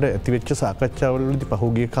කරන්න ඇතිවෙච්ච සාකච්ඡාවලදී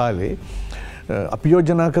පහුගිය කාලේ අපි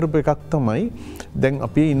යෝජනා කරපු එකක් තමයි දැන්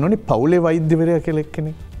අපි ඉන්නෝනේ පවුලේ වෛද්‍යවරයා කියලා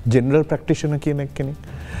එක්කෙනෙක්, ජෙනරල් ප්‍රැක්ටිෂනර් කියන එක්කෙනෙක්.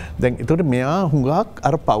 දැන් එතකොට මෙයා හුඟක්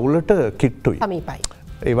අර පවුලට කිට්ටුයි. සමීපයි.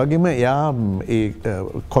 ඒ වගේම එයා ඒ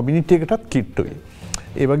කොමියුනිටි එකටත් කිට්ටුයි.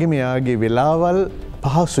 ඒ වගේම එයාගේ වෙලාවල්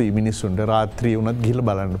පහසුයි මිනිස්සුන්ට රාත්‍රියේ වුණත් ගිහිල්ලා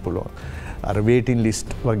බලන්න පුළුවන්. අර වේටින් ලිස්ට්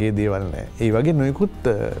වගේ දේවල් නැහැ. ඒ වගේ නොයෙකුත්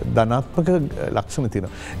ධනාත්මක ලක්ෂණ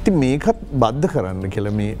තියෙනවා. ඉතින් මේකත් බද්ධ කරන්න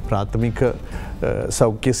කියලා මේ ප්‍රාථමික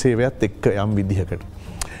සෞඛ්‍ය සේවයත් එක්ක යම් විදිහකට.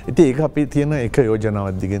 ඉතින් ඒක අපි තියෙන එක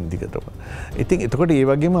යෝජනාවක් දිගින් දිගටම. ඉතින් එතකොට ඒ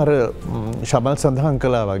වගේම අර ශබල් සඳහන්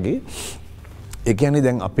කළා වගේ ඒ කියන්නේ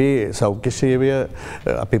දැන් අපේ සෞඛ්‍ය සේවය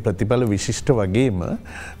අපේ ප්‍රතිඵල විශිෂ්ට වගේම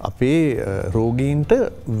අපේ රෝගීන්ට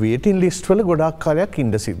වේටින් ලිස්ට් වල ගොඩාක් කාලයක්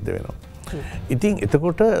ඉඳ සිද්ධ වෙනවා. ඉතින්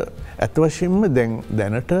එතකොට ඇත්ත වශයෙන්ම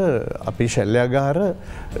දැනට අපේ ශල්‍යාගාර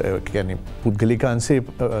කියන්නේ පුද්ගලිකාංශයේ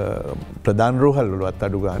ප්‍රධාන රෝහල් වලවත්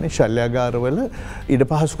අඩු ගානේ ශල්‍යාගාරවල ඉඩ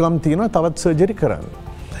පහසුකම් තියෙනවා තවත් සර්ජරි කරන්න.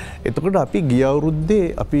 එතකොට අපි ගිය අවුරුද්දේ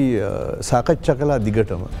අපි සාකච්ඡා කළා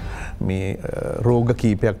දිගටම මේ රෝග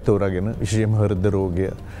කීපයක් තෝරාගෙන විශේෂයෙන්ම හෘද රෝගය,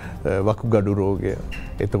 වකුගඩු රෝගය,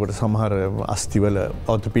 එතකොට සමහර අස්තිවල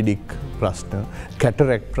ඔර්තොපෙඩික් ප්‍රශ්න,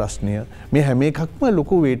 කැටරැක්ට් ප්‍රශ්නය, මේ හැම එකක්ම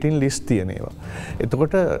ලොකු වේටින් ලිස්ට් තියෙන ඒවා.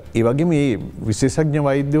 එතකොට ඒ වගේම මේ විශේෂඥ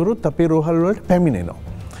වෛද්‍යවරුත් අපේ රෝහල් වලට පැමිණෙනවා.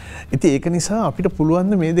 ඉතින් ඒක නිසා අපිට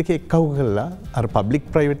පුළුවන් මේ දෙක එක්කව කරලා අර පබ්ලික්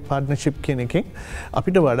ප්‍රයිවට් පාර්ට්නර්ෂිප් කියන එකෙන්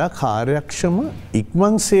අපිට වඩා කාර්යක්ෂම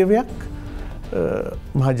ඉක්මන් සේවයක්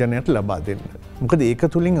මහජනයාට ලබා දෙන්න. මොකද ඒක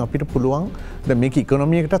තුලින් අපිට පුළුවන් දැන් මේක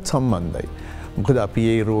ඉකොනොමියකටත් සම්බන්ධයි. මොකද අපි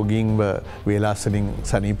ඒ රෝගීන්ව වේලාසනින්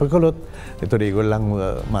සනීප කළොත්, එතකොට ඒගොල්ලන්ව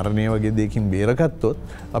මරණය වගේ දෙයකින් බේරගත්තොත්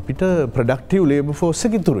අපිට ප්‍රොඩක්ටිව් ලේබර් ෆෝස්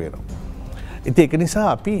එක ඉතුරු වෙනවා. ඉතින් ඒක නිසා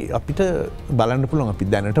අපිට බලන්න පුළුවන් අපි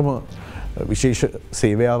දැනටම විශේෂ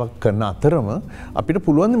සේවාවක් කරන අතරම අපිට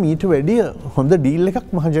පුළුවන් මීට වැඩිය හොඳ ඩීල්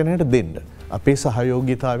එකක් මහජනයට දෙන්න අපේ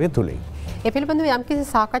සහයෝගීතාවය තුලින්. ඒ පිළිබඳව යම්කිසි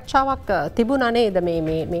සාකච්ඡාවක් තිබුණා නේද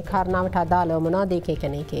මේ කාරණාවට අදාළව මොනවද ඒකේ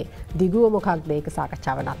කියන්නේ ඒකේ දිගුව මොකක්ද ඒක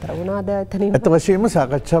සාකච්ඡාව නතර වුණාද එතනින්? අත වශයෙන්ම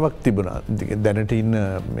සාකච්ඡාවක් තිබුණා. දැනට ඉන්න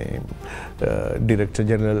මේ ඩිරෙක්ටර්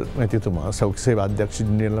ජෙනරල් මැතිතුමා සෞඛ්‍ය සේවා අධ්‍යක්ෂ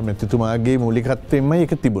ජෙනරල් මැතිතුමාගේ මූලිකත්වයෙන්ම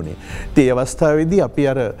ඒක තිබුණේ. ඉතින් ඒ අවස්ථාවේදී අපි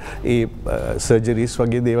අර ඒ සර්ජරිස්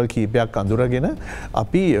වගේ දේවල් කීපයක් අඳුරගෙන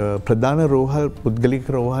අපි ප්‍රධාන රෝහල් පුද්ගලික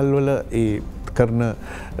රෝහල් වල ඒ කරන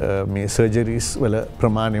මේ සර්ජරිස් වල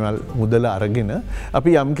ප්‍රමාණවල් මුදල අරගෙන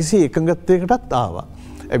අපි යම්කිසි එකඟත්වයකටත් ආවා.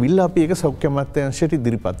 ඇවිල්ලා අපි ඒක සෞඛ්‍ය අමාත්‍යාංශයට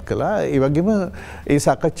ඉදිරිපත් කළා. ඒ වගේම ඒ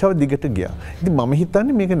සාකච්ඡාව දිගට ගියා. ඉතින් මම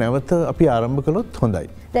හිතන්නේ මේක නැවත අපි ආරම්භ කළොත් හොඳයි.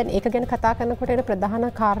 දැන් ඒක ගැන කතා කරනකොට එන ප්‍රධාන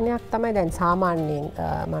කාරණයක් තමයි දැන් සාමාන්‍යයෙන්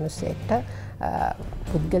මිනිස්සෙක්ට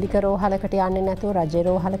පුද්ගලික රෝහලකට යන්නේ නැතුව රජ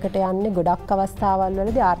රෝහලකට යන්නේ ගොඩක් අවස්ථාවල්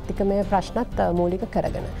වලදී ආර්ථිකමය ප්‍රශ්නත් මූලික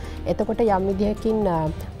කරගෙන. එතකොට යම් විදිහකින්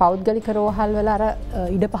පෞද්ගලික රෝහල් වල අර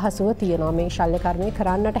ඉඩ පහසුව තියෙනවා මේ ශල්‍ය කර්මය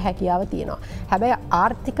කරන්නට හැකියාව තියෙනවා. හැබැයි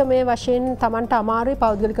ආර්ථිකමය වශයෙන් Tamanට අමාරුයි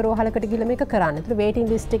පෞද්ගලික රෝහලකට ගිහලා මේක කරන්න. ඒතර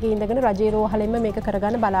වේටින් ලිස්ට් එකේ ඉඳගෙන රජයේ රෝහලෙම මේක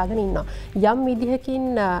කරගන්න බලාගෙන ඉන්නවා. යම් විදිහකින්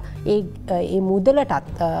ඒ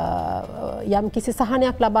මුදලටත් යම් කිසි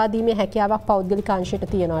සහනයක් ලබා දීමේ හැකියාවක් පෞද්ගලික අංශයට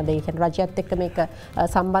තියෙනවාද? ඒ කියන්නේ රජයත් එක්ක මේක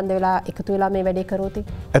සම්බන්ධ වෙලා එකතු වෙලා මේ වැඩේ කරොත්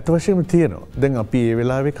ඇත්ත වශයෙන්ම තියෙනවා. දැන් අපි මේ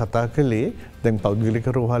වෙලාවේ කතා කළේ දැන් පෞද්ගලික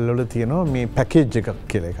රෝහල් වල තියෙනවා මේ පැකේජ් එකක්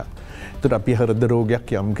කියලා එකක්. ඒතර අපි හෘද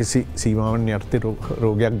රෝගයක් යම් කිසි සීමාවන් යටතේ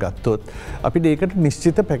රෝගයක් ගත්තොත් අපිට ඒකට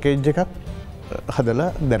නිශ්චිත පැකේජ් එකක් හදලා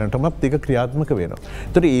දැනටමත් ඒක ක්‍රියාත්මක වෙනවා.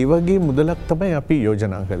 ඒතර ඒ වගේ මුදලක් තමයි අපි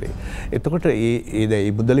යෝජනා කළේ. එතකොට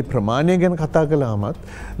ඒ මුදලේ ප්‍රමාණය ගැන කතා කළාමත්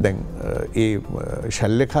දැන් ඒ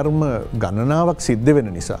ශල්‍ය කර්ම ගණනාවක් සිද්ධ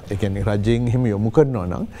වෙන නිසා ඒ කියන්නේ රජයෙන් එහෙම යොමු කරනවා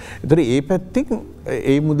නම් ඒතර ඒ පැත්තෙන්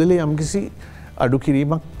ඒ මුදලේ යම්කිසි අඩු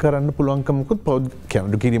කිරීමක් කරන්න පුළුවන්කමකුත්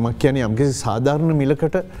අඩු කිරීමක් කියන්නේ යම්කිසි සාධාරණ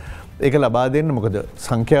මිලකට ඒක ලබා දෙන්න. මොකද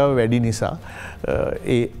සංඛ්‍යාව වැඩි නිසා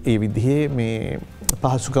ඒ විදිහේ මේ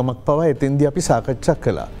පහසුකමක් පවා එතෙන්දී අපි සාකච්ඡා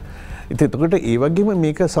කළා. ඉතින් එතකොට ඒ වගේම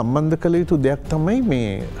මේක සම්බන්ධ කළ යුතු දෙයක් තමයි මේ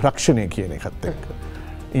රක්ෂණය කියන එකත් එක්ක.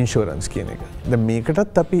 ඉන්ෂුරන්ස් කියන එක. දැන්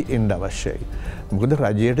මේකටත් අපි එන්න අවශ්‍යයි. මොකද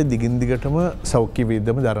රජයට දිගින් දිගටම සෞඛ්‍ය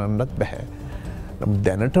වියදම දරන්නත් බෑ.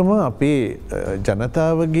 දැනටම අපේ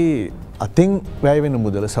ජනතාවගේ අතින් වැය වෙන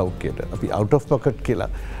මුදල සෞඛ්‍යයට අපි out of pocket කියලා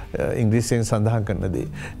ඉංග්‍රීසියෙන් සඳහන් කරන දේ.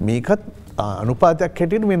 මේකත් අනුපාතයක්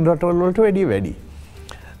හැටියට වෙන රටවල් වලට වැඩි.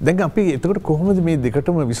 දැන් අපි එතකොට කොහොමද මේ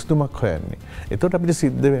දෙකටම විසඳුමක් හොයන්නේ? එතකොට අපිට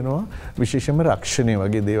සිද්ධ වෙනවා විශේෂයෙන්ම රක්ෂණය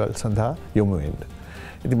වගේ දේවල් සඳහා යොමු වෙන්න.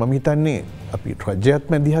 ඉතින් මම හිතන්නේ අපි රජයත්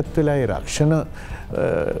මැදිහත් වෙලා ඒ රක්ෂණ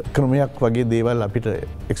ක්‍රමයක් වගේ දේවල් අපිට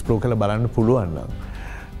එක්ස්ප්ලෝර් කරලා බලන්න පුළුවන් නම්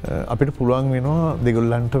අපිට පුළුවන් වෙනවා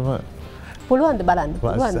දෙගොල්ලන්ටම පුළුවන්ද බලන්න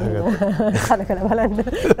කලකල බලන්න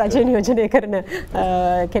රජය නියෝජනය කරන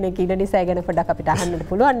කෙනෙක් ඉන්න නිසා ගැන පොඩ්ඩක් අපිට අහන්නට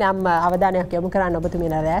පුළුවන්. යම් අවධානයක් යොමු කරන්න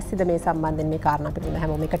ඔබතුමීලා ලෑස්තිද මේ සම්බන්ධයෙන් මේ කාරණා පිළිබඳව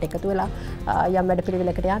හැමෝම එකට එකතු වෙලා යම්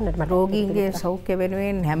වැඩපිළිවෙලකට යන්නට? රෝගීන්ගේ සෞඛ්‍ය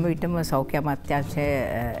වෙනුවෙන් හැම විටම සෞඛ්‍ය අමාත්‍යාංශය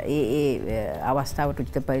ඒ අවස්ථාවට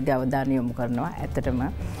උචිත පරිදි අවධානය යොමු කරනවා. ඇත්තටම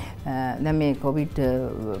දැන් මේ කොවිඩ්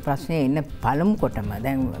ප්‍රශ්නේ ඉන්න පළමු කොටම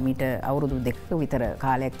දැන් මීට අවුරුදු 2ක විතර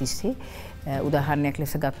කාලයක් තිස්සේ උදාහරණයක්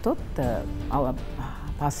ලෙස ගත්තොත්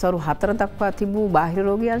පස්වරු 4 දක්වා තිබූ බාහිර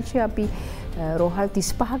රෝගී අංශය අපි රෝහල්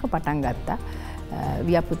 35ක පටන් ගත්තා.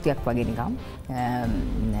 ව්‍යාපෘතියක් වගේ නිකම්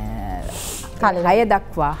 6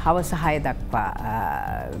 දක්වා හවස 6 දක්වා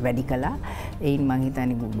වැඩි කළා. එයින් මම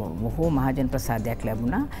හිතන්නේ බොහෝ මහජන ප්‍රසාදයක්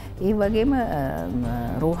ලැබුණා. ඒ වගේම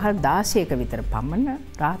රෝහල් 16ක විතර පමණ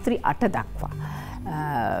රාත්‍රී 8 දක්වා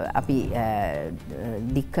අපි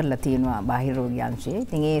දික් කරලා තියෙනවා බාහිර රෝගී අංශයේ.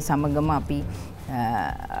 ඉතින් ඒ සමගම අපි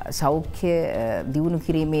සෞඛ්‍ය දියුණු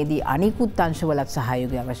කිරීමේදී අනිකුත් අංශවලත්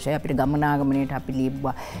සහයෝගය අවශ්‍යයි. අපිට ගමනාගමනයට අපි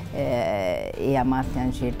ලියුවා ඒ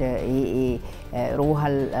අමාත්‍යාංශයට ඒ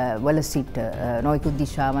රෝහල් වල සිට නොයෙකුත්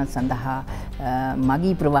දිශාවන් සඳහා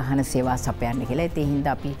මගී ප්‍රවාහන සේවා සපයන්න කියලා. ඒ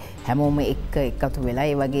හින්දා අපි හැමෝම එකතු වෙලා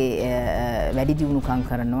ඒ වගේ වැඩි දියුණුකම්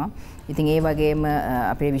කරනවා. ඉතින් ඒ වගේම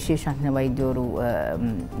අපේ විශේෂඥ වෛද්‍යවරු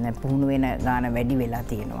පුහුණු වෙන ගාන වැඩි වෙලා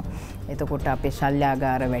තියෙනවා. එතකොට අපේ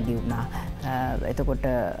ශල්‍යාගාර වැඩි වුණා. එතකොට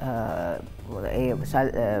ඒ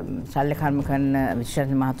ශල්‍ය කර්ම කරන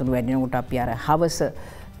විශේෂඥ මහතුරු වැඩිනකොට අපි අර හවස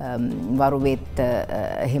වරුවෙත්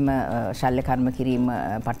එහෙම ශල්‍ය කර්ම කිරීම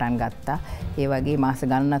පටන් ගත්තා. ඒ වගේ මාස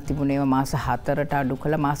ගණනක් තිබුණේ මාස 4ට අඩු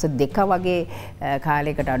කළා මාස 2 වගේ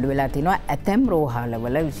කාලයකට අඩු වෙලා තිනවා. ඇතැම්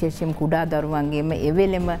රෝහලවල විශේෂයෙන් කුඩා දරුවන්ගේම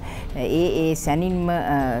එවෙලෙම ඒ සැනින්ම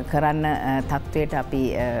කරන්න තත්වයට අපි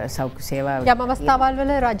සෞඛ්‍ය සේවා යම් අවස්ථාවල්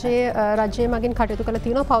වල රජයේ මගින් කටයුතු කළ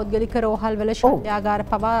තියෙනවා පෞද්ගලික රෝහල් වල ශල්‍යාගාර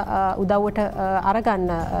පවා උදව්වට අරගන්න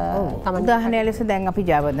තමයි. උදාහරණයක් ලෙස දැන් අපි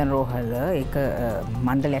ජයවර්ධන රෝහල ඒක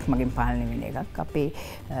මණ්ඩලයක් මගින් පාලනය වෙන එකක්. අපේ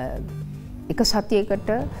එක සතියකට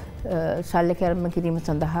ශල්‍ය කර්ම කිරීම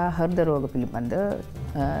සඳහා හෘද රෝග පිළිබඳ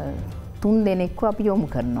 3 දෙනෙක්ව අපි යොමු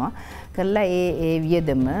කරනවා. කරලා ඒ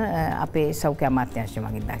වියදම අපේ සෞඛ්‍ය අමාත්‍යාංශය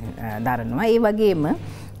මගින් දරනවා. ඒ වගේම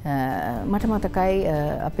මට මතකයි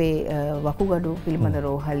අපේ වකුගඩු පිළිබඳ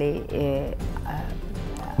රෝහලේ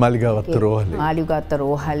මාලිගාවත්ත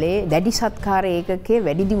රෝහලේ දැඩි සත්කාර ඒකකයේ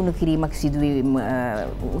වැඩි දියුණු කිරීමක්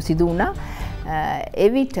සිදු වුණා.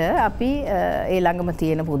 එවිට අපි ඒ ළඟම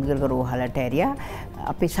තියෙන පුද්ගලික රෝහලට ඇරියා.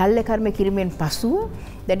 අපි ශල්‍ය කර්ම කිරීමෙන් පසුව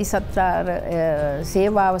දැඩි සත්කාර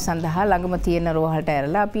සේවාව සඳහා ළඟම තියෙන රෝහලට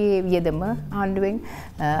ඇරලා අපි වියදම ආණ්ඩුවෙන්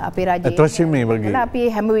අපේ රජයේ අපි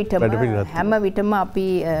හැම විටම අපි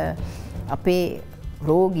අපේ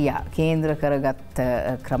රෝගියා කේන්ද්‍ර කරගත්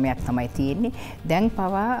ක්‍රමයක් තමයි තියෙන්නේ. දැන්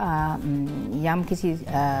පවා යම් කිසි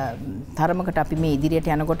තරමකට අපි මේ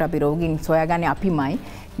ඉදිරියට යනකොට අපි රෝගීන් සොයාගන්නේ අපිමයි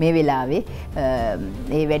මේ වෙලාවේ.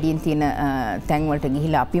 ඒ වැඩියෙන් තියෙන තැන්වලට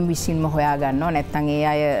ගිහිලා අපිම විසින්ම හොයා ගන්නවා. නැත්නම් ඒ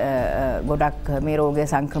අය ගොඩක් මේ රෝගය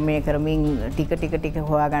සංක්‍රමණය කරමින් ටික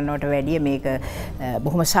හොයා ගන්නවට වැඩිය මේක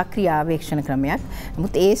බොහොම සක්‍රීය ආවේක්ෂණ ක්‍රමයක්.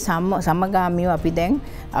 නමුත් ඒ සමගාමීව අපි දැන්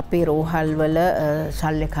අපේ රෝහල්වල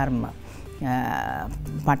ශල්‍ය කර්ම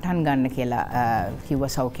පටන් ගන්න කියලා කිව්ව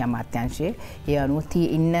සෞඛ්‍ය අමාත්‍යාංශයේ. ඒ අනුව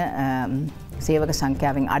ඉන්න සේවක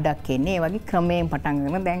සංඛ්‍යාවෙන් අඩක් එන්නේ. ඒ වගේ ක්‍රමයෙන් පටන්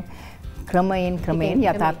ගන්න දැන් ක්‍රමයෙන්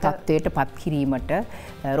යථා තත්ත්වයට පත් කිරීමට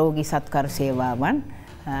රෝගී සත්කාර සේවාවන්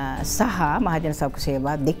සහ මහජන සෞඛ්‍ය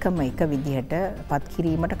සේවා දෙකම එක විදිහට පත්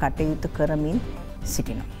කිරීමට කටයුතු කරමින්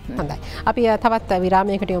සිටිනවා. හොඳයි. අපි තවත්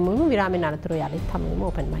විරාමයකට යමු. විරාමයෙන් අනතුරු යලිත්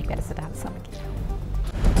හමුවෙමු ඕපන් මයික් වැඩසටහන සමග.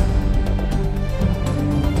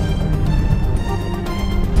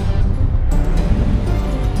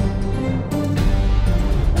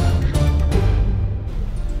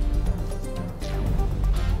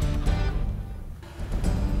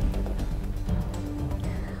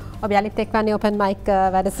 ඔබ යලිත් එක්වන්නේ ඕපන් මයික්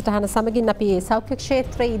වැඩසටහන සමගින් අපි සෞඛ්‍ය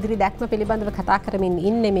ක්ෂේත්‍රයේ ඉදිරි දැක්ම පිළිබඳව කතා කරමින්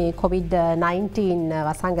ඉන්නේ මේ COVID-19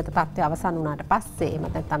 වසංගත තත්ත්වය අවසන් වුණාට පස්සේ. එහෙම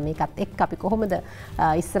නැත්නම් මේකත් එක්ක අපි කොහොමද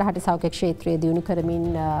ඉස්සරහට සෞඛ්‍ය ක්ෂේත්‍රය දියුණු කරමින්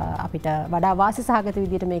අපිට වඩා වාසි සහගත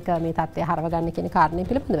විදිහට මේ තත්ත්වය හරවගන්න කියන කාරණේ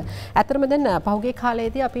පිළිබඳව. ඇත්තටම දැන් පහුගිය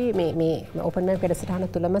කාලයේදී අපි මේ ඕපන් මයික් වැඩසටහන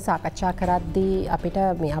තුලම සාකච්ඡා කරද්දී අපිට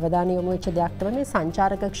මේ අවධානය යොමු වෙච්ච දෙයක් තමයි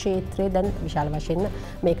සංචාරක ක්ෂේත්‍රයේ දැන් විශාල වශයෙන්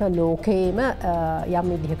මේක ලෝකයේම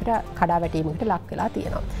යම් විදිහකට කඩාවැටීමකට ලක් වෙලා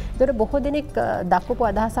තියෙනවා. ඒතකොට බොහෝ දෙනෙක් දක්වපු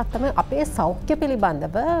අදහසක් තමයි අපේ සෞඛ්‍ය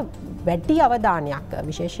පිළිබඳව වැඩි අවධානයක්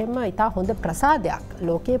විශේෂයෙන්ම ඉතා හොඳ ප්‍රසාදයක්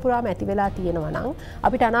ලෝකයේ පුරාම ඇති වෙලා තියෙනවා නම්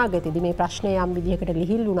අපිට අනාගතයේදී මේ ප්‍රශ්නය යම් විදිහකට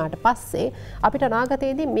ලිහිල් වුණාට පස්සේ අපිට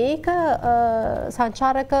අනාගතයේදී මේක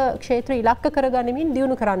සංචාරක ක්ෂේත්‍රය ඉලක්ක කරගනිමින්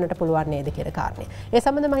දියුණු කරන්නට පුළුවන් නේද කියන කාරණේ. ඒ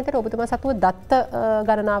සම්බන්ධව මම හිතන්නේ ඔබතුමා සතුව දත්ත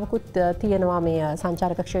ගණනාවකුත් තියෙනවා මේ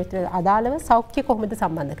සංචාරක ක්ෂේත්‍රයට අදාළව සෞඛ්‍ය කොහොමද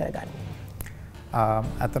සම්බන්ධ කරගන්නේ?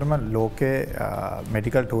 ඇතරම ලෝකේ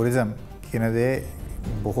මෙඩිකල් ටූරිසම් කියන දේ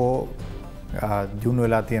බොහෝ දියුණු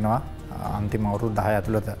වෙලා තියෙනවා අන්තිම අවුරුදු 10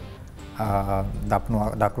 ඇතුළත.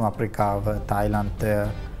 දකුණු අප්‍රිකාව, තායිලන්තය,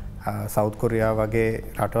 සවුත් කොරියා වගේ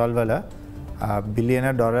රටවල් වල බිලියන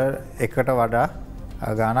ඩොලර් එකට වඩා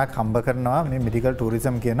ගාණක් හම්බ කරනවා මේ මෙඩිකල්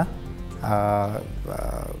ටූරිසම් කියන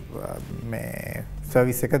මේ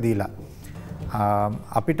සර්විස් එක දීලා.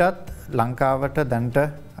 අපිටත් ලංකාවට දැන්ට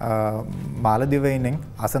මාලදිවයිනෙන්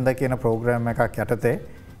අසඳ කියන ප්‍රෝග්‍රෑම් එකක් යටතේ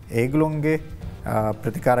ඒගොල්ලොන්ගේ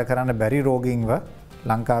ප්‍රතිකාර කරන්න බැරි රෝගීන්ව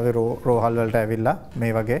ලංකාවේ රෝහල් වලට ඇවිල්ලා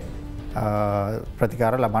මේ වගේ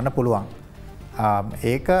ප්‍රතිකාර ලබන්න පුළුවන්.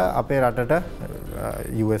 ඒක අපේ රටට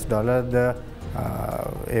US ඩොලර්ද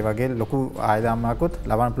ඒ වගේ ලොකු ආයදානයක්වත්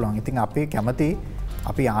ලබන්න පුළුවන්. ඉතින් අපි කැමති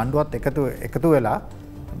අපි ආණ්ඩුවත් එකතු වෙලා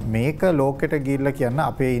මේක ලෝකෙට ගිහිල්ලා කියන්න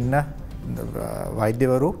අපේ ඉන්න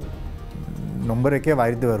වෛද්‍යවරු නොම්බර එකේ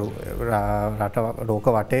වෛද්‍යවරු රට ලෝක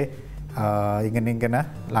වටේ ඉගෙන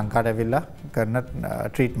ලංකාට ඇවිල්ලා කරන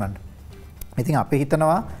ට්‍රීට්මන්ට්. ඉතින් අපි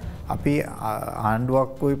හිතනවා අපි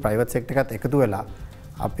ආණ්ඩුවක්කුයි ප්‍රයිවට් සෙක්ටර් එකත් එකතු වෙලා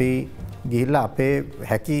අපි ගිහිල්ලා අපේ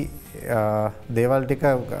හැකි දේවල් ටික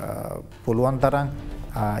පුළුවන් තරම්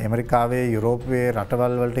ඇමරිකාවේ යුරෝපයේ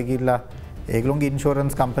රටවල් වලට ගිහිල්ලා ඒගොල්ලෝගේ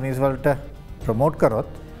ඉන්ෂුරන්ස් කම්පනීස් වලට ප්‍රොමෝට් කරොත්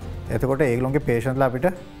එතකොට ඒගොල්ලෝගේ පේෂන්ට්ලා අපිට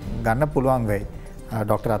ගන්න පුළුවන් වෙයි.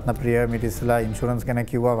 ඩොක්ටර් රත්නප්‍රිය මිටිස්ලා ඉන්ෂුරන්ස් ගැන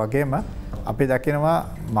කිව්වා වගේම අපි දකිනවා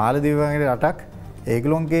මාලදීව වගේ රටක්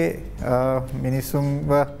ඒගොල්ලෝගේ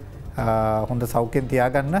මිනිස්සුන්ව හොඳ සෞඛ්‍යයෙන්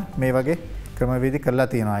තියාගන්න මේ වගේ ක්‍රමවේද කරලා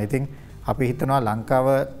තියෙනවා. ඉතින් අපි හිතනවා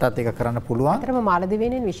ලංකාවටත් ඒක කරන්න පුළුවන්. අතරම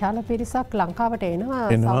මාලදිවයිනෙන් විශාල පිරිසක් ලංකාවට එනවා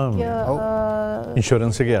සෞඛ්‍ය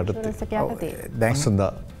ඉන්ෂුරන්ස් එකේ යටතේ.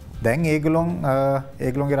 දැන්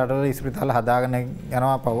ඒගොල්ලෝගේ රටවල ඉස්පිරිතාල හදාගෙන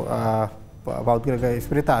යනවා පෞද්ගලික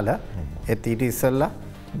ඉස්පිරිතාල. ඒත් ඊට ඉස්සෙල්ලා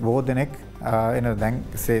බොහෝ දෙනෙක් එන දැන්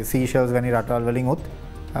සීෂල්ස් වැනි රටවල් වලින් උත්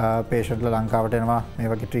පේෂන්ට්ලා ලංකාවට එනවා මේ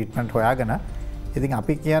වගේ ට්‍රීට්මන්ට් හොයාගෙන. ඉතින්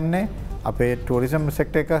අපි කියන්නේ අපේ ටූරිසම්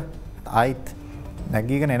සෙක්ටර් එක ආයිත්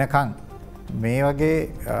නැගීගෙන එනකන් මේ වගේ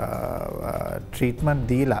ට්‍රීට්මන්ට්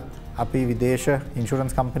දීලා අපි විදේශ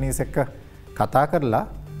ඉන්ෂුරන්ස් කම්පනීස් එක්ක කතා කරලා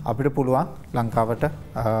අපිට පුළුවන් ලංකාවට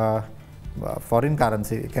ෆොරින්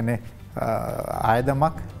කරන්සි කියන්නේ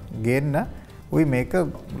ආයදමක් ගේන්න උයි මේක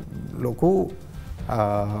ලොකු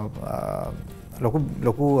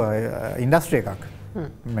ඉන්ඩස්ට්‍රි එකක්.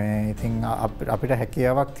 මේ ඉතින් අපිට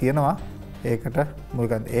හැකියාවක් තියෙනවා ඒකට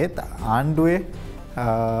මුල්ගන්න. ඒත් ආණ්ඩුවේ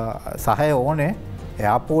සහය ඕනේ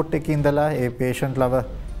එයාපෝට් එකේ ඉඳලා ඒ පේෂන්ට් ලව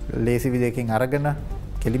ලේසි විදිහකින් අරගෙන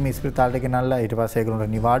කෙලිම ඉස්පිරිතාලට ගෙනල්ලා ඊට පස්සේ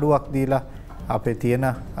ඒගොල්ලන්ට නිවාඩුවක් දීලා අපේ තියෙන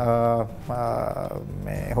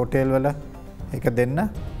හොටේල් වල එක දෙන්න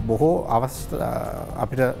බොහෝ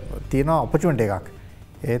අපිට තියෙන ඔපචුනිටි එකක්.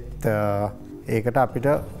 ඒත් ඒකට අපිට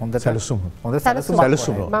හොඳ සැලසුම්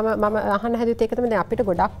මම අහන්න හැදුවේ ඒක තමයි. දැන් අපිට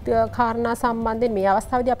ගොඩක් කාරණා සම්බන්ධයෙන් මේ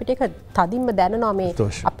අවස්ථාවේදී අපිට ඒක තදින්ම දැනනවා මේ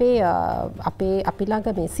අපි ළඟ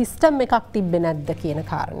මේ සිස්ටම් එකක් තිබ්බේ නැද්ද කියන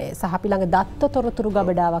කාරණේ. සහ අපි ළඟ දත්ත තොරතුරු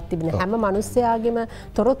ගබඩාවක් තිබෙන හැම මිනිස්සයාගේම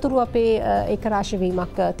තොරතුරු අපේ ඒක රාශී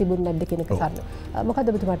වීමක් තිබුණ නැද්ද කියන එක සරල.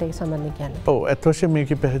 මොකද ඔබතුමාට ඒක සම්බන්ධයෙන් කියන්නේ? ඔව් අත් වශයෙන්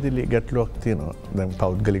මේකේ පැහැදිලි ගැටලුවක් තියෙනවා. දැන්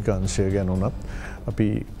පෞද්ගලික අංශය ගැන උනත් අපි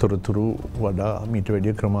තොරතුරු වඩා මීට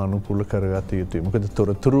වැඩිය ක්‍රමානුකූල කරගත යුතුයි. මොකද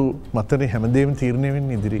තොරතුරු මතනේ හැමදේම තීරණය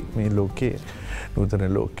වෙන්නේ ඉදිරි මේ ලෝකයේ නූතන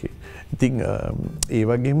ලෝකයේ. ඉතින් ඒ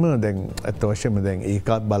වගේම දැන් අත් වශයෙන්ම දැන්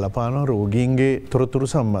ඒකත් බලපාන රෝගීන්ගේ තොරතුරු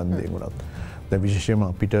සම්බන්ධයෙන් උනත් දැන් විශේෂයෙන්ම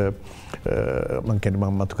අපිට මම කියන්නේ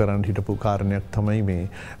මම මතු කරන්න හිටපු කාරණයක් තමයි මේ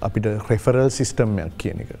අපිට රෙෆරල් සිස්ටම් එකක්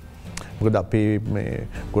කියන එක. මොකද අපේ මේ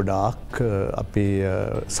ගොඩාක් අපේ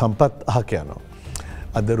සම්පත් අහක යනවා.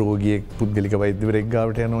 අද රෝගියෙක් පුද්ගලික වෛද්‍යවරයෙක්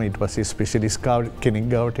ගාවට යනවා, ඊට පස්සේ ස්පෙෂලිස්ට් කෙනෙක්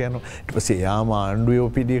ගාවට යනවා, ඊට පස්සේ යාම ආණ්ඩුවේ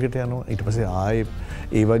OPD එකට යනවා, ඊට පස්සේ ආයේ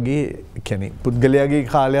ඒ වගේ කියන්නේ පුද්ගලයාගේ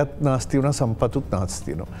කාලයත් නාස්ති වෙනවා, සම්පතුත්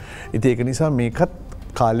නාස්ති වෙනවා. ඉතින් ඒක නිසා මේකත්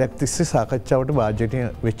කාලයක් තිස්සේ සාකච්ඡාවට වාජනීය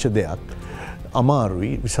වෙච්ච දෙයක්.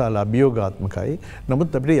 අමාරුයි, විශාල අභියෝගාත්මකයි.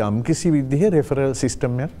 නමුත් අපිට යම්කිසි විදිහේ රෙෆරල්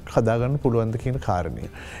සිස්ටම් එකක් හදාගන්න පුළුවන්ද කියන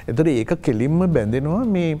කාරණය. එතකොට ඒක කෙලින්ම බැඳෙනවා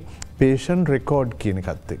මේ patient record කියන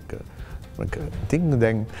එකත් එක්ක. ඉතින්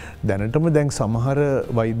දැනටම දැන් සමහර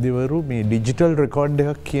වෛද්‍යවරු මේ ඩිජිටල් රෙකෝඩ්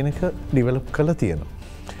එකක් කියන එක ඩිවලොප් කරලා තියෙනවා.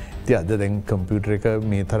 ඉතින් අද දැන් කම්පියුටර් එක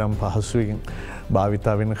මේ තරම් පහසුවෙන්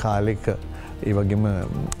භාවිතා වෙන කාලෙක ඒ වගේම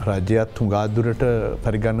රජයත් හුඟා දුරට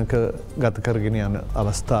පරිගණක ගත කරගෙන යන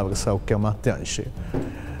අවස්ථාවක සෞඛ්‍ය අමාත්‍යාංශය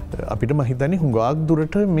අපිට මම හිතන්නේ හුඟක්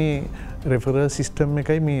දුරට මේ රෙෆරල් සිස්ටම්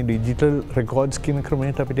එකයි මේ ඩිජිටල් රෙකෝඩ්ස් කියන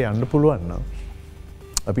ක්‍රමයට අපිට යන්න පුළුවන් නම්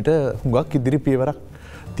අපිට හුඟක් ඉදිරි පියවරක්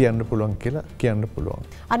තියන්න පුළුවන් කියලා කියන්න පුළුවන්.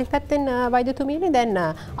 අනිත් පැත්තෙන් වෛද්‍යතුමියනේ දැන්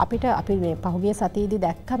අපිට අපි මේ පහුගිය සතියේදී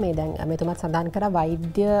දැක්ක මේ දැන් මෙතුමත් සඳහන් කරා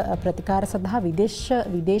වෛද්‍ය ප්‍රතිකාර සඳහා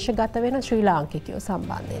විදේශගත වෙන ශ්‍රී ලාංකිකයෝ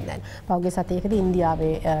සම්බන්ධයෙන් දැන් පහුගිය සතියේදී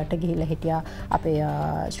ඉන්දියාවට ගිහිල්ලා හිටියා අපේ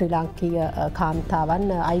ශ්‍රී ලාංකීය කාන්තාවන්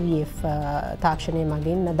IVF තාක්ෂණය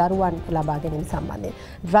මගින් දරුවන් ලබා ගැනීම සම්බන්ධයෙන්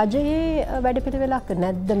රජයේ වැඩපිළිවෙලක්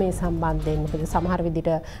නැද්ද මේ සම්බන්ධයෙන්? මොකද සමහර විදිහට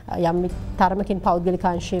යම් තරමකින් පෞද්ගලික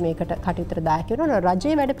අංශයේ මේකට කටයුතු දායක වෙනවා.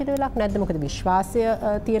 රජයේ වැඩ පිළිවෙලක් නැද්ද? මොකද විශ්වාසය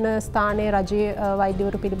තියෙන ස්ථානයේ රජයේ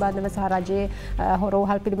වෛද්‍යවරු පිළිබඳව සහ රජයේ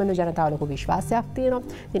හොරෝහල් පිළිබඳව ජනතාව ලොකු විශ්වාසයක් තියෙනවා.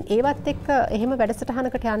 ඉතින් ඒවත් එක්ක එහෙම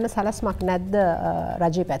වැඩසටහනකට යන්න සලස්මක් නැද්ද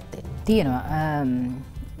රජයේ පැත්තේ? තියෙනවා.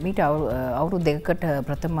 මීට අවුරුදු දෙකකට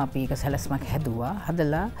ප්‍රථම අපි එක සැලස්මක් හැදුවා.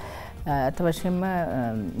 හදලා අත වශයෙන්ම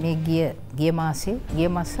මේ ගිය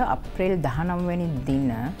මාස අප්‍රේල් 19 වෙනි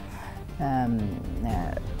දින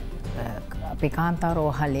අපේ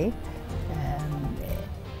කාන්තාරෝහලේ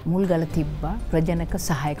මුල්ගල තිබ්බා ප්‍රජනක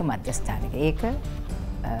සහායක මධ්‍යස්ථානයක. ඒක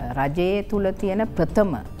රජයේ තුල තියෙන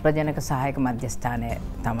ප්‍රථම ප්‍රජනක සහායක මධ්‍යස්ථානය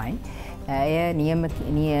තමයි. එය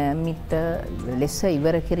නියමිත ලෙස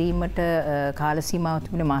ඉවර කිරීමට කාල සීමාව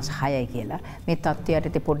තිබුණේ මාස 6යි කියලා. මේ තත්ත්වයට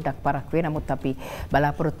ඉතින් පොඩ්ඩක් පරක් වේ. නමුත් අපි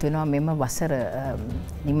බලාපොරොත්තු වෙනවා මෙම වසර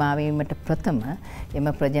නිමා වීමට ප්‍රථම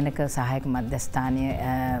එම ප්‍රජනක සහායක මධ්‍යස්ථානය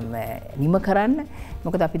නිම කරන්න.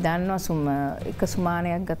 මොකද අපි දන්නවා එක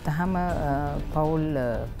සුමානයක් ගත්තාම පවුල්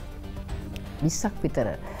 20ක් විතර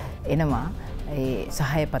එනවා ඒ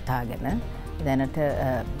සහාය පතාගෙන දැනට.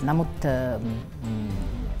 නමුත්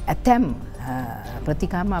ඇතැම්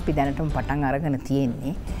ප්‍රතිකාම අපි දැනටම පටන් අරගෙන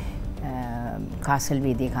තියෙන්නේ කාසල්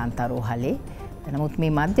වේදී කාන්තාරෝහලේ. නමුත් මේ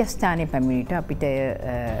මධ්‍යස්ථානයේ පැමිණිට අපිට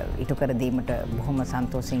ඉටු කර දීමට බොහොම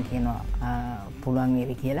සන්තෝෂෙන් කියනවා පුළුවන්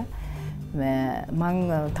වේවි කියලා. මං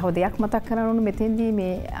තව දෙයක් මතක් කරන්න ඕනේ මෙතෙන්දී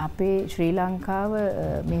මේ අපේ ශ්‍රී ලංකාව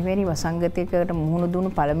මෙවැනි වසංගතයකට මුහුණ දුණු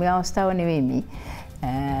පළමු අවස්ථාව නෙවෙයි මේ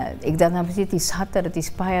 1934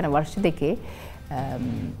 35 යන වර්ෂ දෙකේ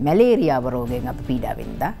මැලේරියාව රෝගයෙන් අපි පීඩා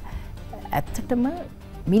වෙන්දා. ඇත්තටම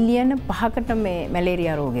මිලියන 5කට මේ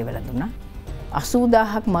මැලේරියා රෝගය වැළඳුණා.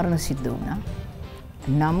 80000ක් මරණ සිද්ධ වුණා.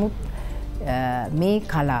 නමුත් මේ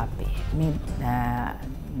කලාපේ මේ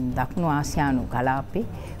දකුණු ආසියානු කලාපේ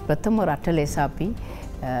ප්‍රථම රට ලෙස අපි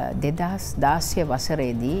 2016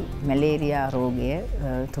 වසරේදී මැලේරියා රෝගය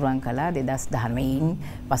තුරන් කළා. 2019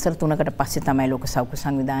 වසර 3කට පස්සේ තමයි ලෝක සෞඛ්‍ය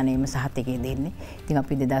සංවිධානයේම සහතිකය දෙන්නේ. ඉතින්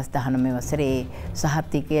අපි 2019 වසරේ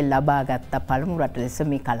සහතිකය ලබාගත්ත පළමු රට ලෙස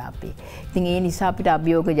මේ කලාපේ. ඉතින් ඒ නිසා අපිට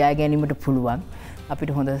අභියෝග ජය ගැනීමට පුළුවන්.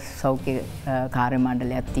 අපිට හොඳ සෞඛ්‍ය කාර්ය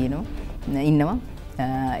මණ්ඩලයක් ඉන්නවා.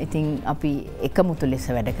 ඉතින් අපි එකමුතු ලෙස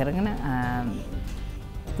වැඩ කරගෙන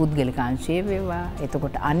පුද්ගලික අංශය වේවා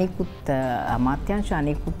එතකොට අනිකුත් අමාත්‍යංශ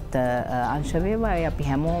අනිකුත් අංශ වේවා අපි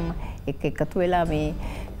හැමෝම එකතු වෙලා මේ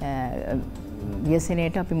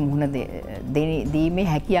ව්‍යසනයට අපි මුහුණ දීමේ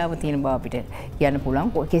හැකියාව තියෙන බව අපිට කියන්න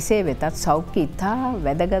පුළුවන්. කෙසේ වෙතත් සෞඛ්‍ය ඉතා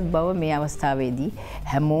වැදගත් බව මේ අවස්ථාවේදී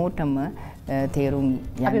හැමෝටම තේරුම්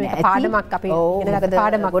යන්න ඇති.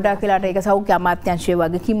 ගොඩක් වෙලාට ඒක සෞඛ්‍ය අමාත්‍යාංශයේ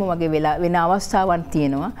වගකීම වගේ වෙන අවස්ථාවන්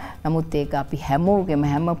තියෙනවා. නමුත් ඒක අපි හැමෝගෙම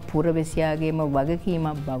හැම පුරවැසියාගේම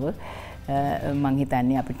වගකීමක් බව මං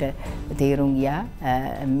හිතන්නේ අපිට තේරුම් ගියා.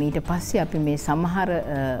 ඊට පස්සේ අපි මේ සමහර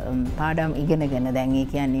පාඩම් ඉගෙනගෙන දැන් ඒ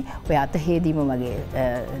කියන්නේ ඔය අතහේදීම වගේ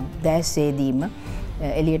දැස්සේදීම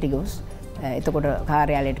එළියට ගොස් එතකොට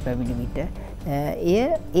කාර්යාලයට පැමිණි විට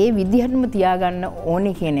ඒ විදිහටම තියාගන්න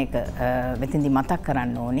ඕනේ කියන එක මෙතෙන්දි මතක්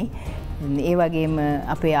කරන්න ඕනේ. ඒ වගේම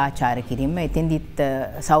අපේ ආචාර කිරීම එතෙන්දිත්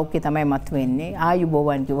සෞඛ්‍ය තමයි මතුවෙන්නේ.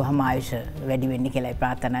 ආයුබෝවන් කිව්වහම ආයුෂ වැඩි වෙන්නේ කියලායි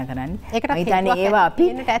ප්‍රාර්ථනා කරන්නේ. මම හිතන්නේ ඒවා අපි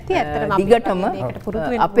දිගටම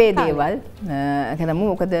අපේ දේවල් කරමු.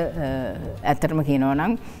 මොකද ඇත්තටම කියනවා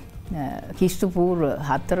නම් ක්‍රිස්තු පූර්ව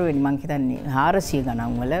 4 වෙනි මං හිතන්නේ 400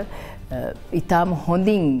 ගණන් වල ඉතාම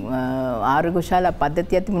හොඳින් ආරෝග්‍යශාලා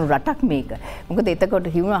පද්ධතියක් තිබුණු රටක් මේක. මොකද එතකොට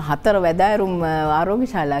හිවුණ 4 වැදෑරුම්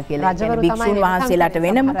ආරෝග්‍යශාලා කියලා. භික්ෂුන් වහන්සේලාට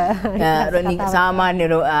වෙනම සාමාන්‍ය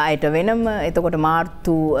අයට වෙනම එතකොට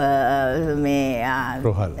මාර්තු මේ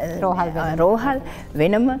රෝහල්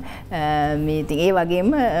වෙනම මේ ඉතින් ඒ වගේම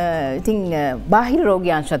ඉතින් බාහිර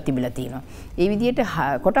රෝග්‍යාංශත් තිබිලා තියෙනවා. ඒ විදිහට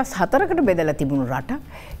කොටස් 4කට බෙදලා තිබුණු රටක්.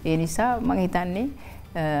 ඒ නිසා මම හිතන්නේ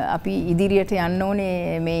අපි ඉදිරියට යන්න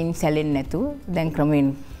ඕනේ මේන් සැලෙන්නේ නැතුව. දැන් ක්‍රමයෙන්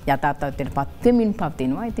යථා තත්ත්වයට පත් වෙමින්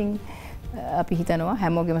පවතිනවා. ඉතින් අපි හිතනවා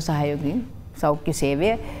හැමෝගෙම සහයෝගයෙන් සෞඛ්‍ය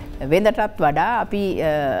සේවය වෙනදටත් වඩා අපි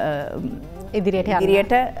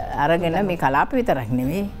ඉදිරියට අරගෙන මේ කලාප විතරක්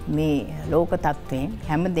නෙවෙයි මේ ලෝක තත්ත්වයෙන්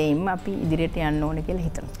හැමදේම අපි ඉදිරියට යන්න ඕනේ කියලා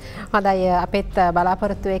හිතනවා. හොඳයි අපිත්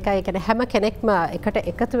බලාපොරොත්තු එකයි. ඒ කියන්නේ හැම කෙනෙක්ම එකට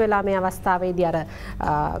එකතු වෙලා මේ අවස්ථාවේදී අර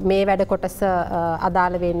මේ වැඩ කොටස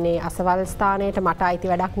අදාළ වෙන්නේ අසවල් ස්ථානයට මට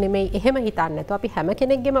අයිති වැඩක් නෙමෙයි එහෙම හිතන්නේ නැතුව අපි හැම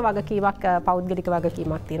කෙනෙක්ගේම වගකීමක් පෞද්ගලික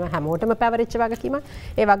වගකීමක් තියෙනවා. හැමෝටම පැවරිච්ච වගකීමක්.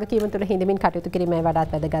 ඒ වගකීම තුළ හිඳමින් කටයුතු කිරීමයි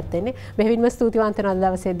වඩාත් වැදගත් වෙන්නේ. මෙහෙවින්ම ස්තුතිවන්ත වෙනවා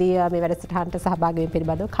දවසේදී මේ වැඩසටහනට සහභාගී වෙන්න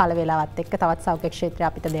පිළිබඳව කාල වේලාවත් එක්ක තවත් සෞඛ්‍ය ක්ෂේත්‍රය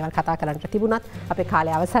අපිට දේවල් කතා කරන්නට තිබුණත් අපේ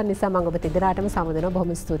කාලය අවසන් නිසා මම ඔබ තිදෙනාටම සමුදෙනවා.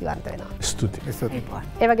 බොහොම ස්තුතිවන්ත වෙනවා. ස්තුතියි.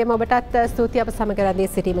 ඒ වගේම ඔබටත් ස්තුතියි අප සමග රැඳී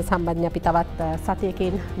සිටීම සම්බන්ධයෙන් අපි තවත්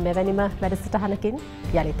සතියකින් මෙවැනිම වැඩසටහනකින්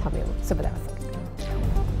යලිත් හමු වෙමු. සුබ දවසක්.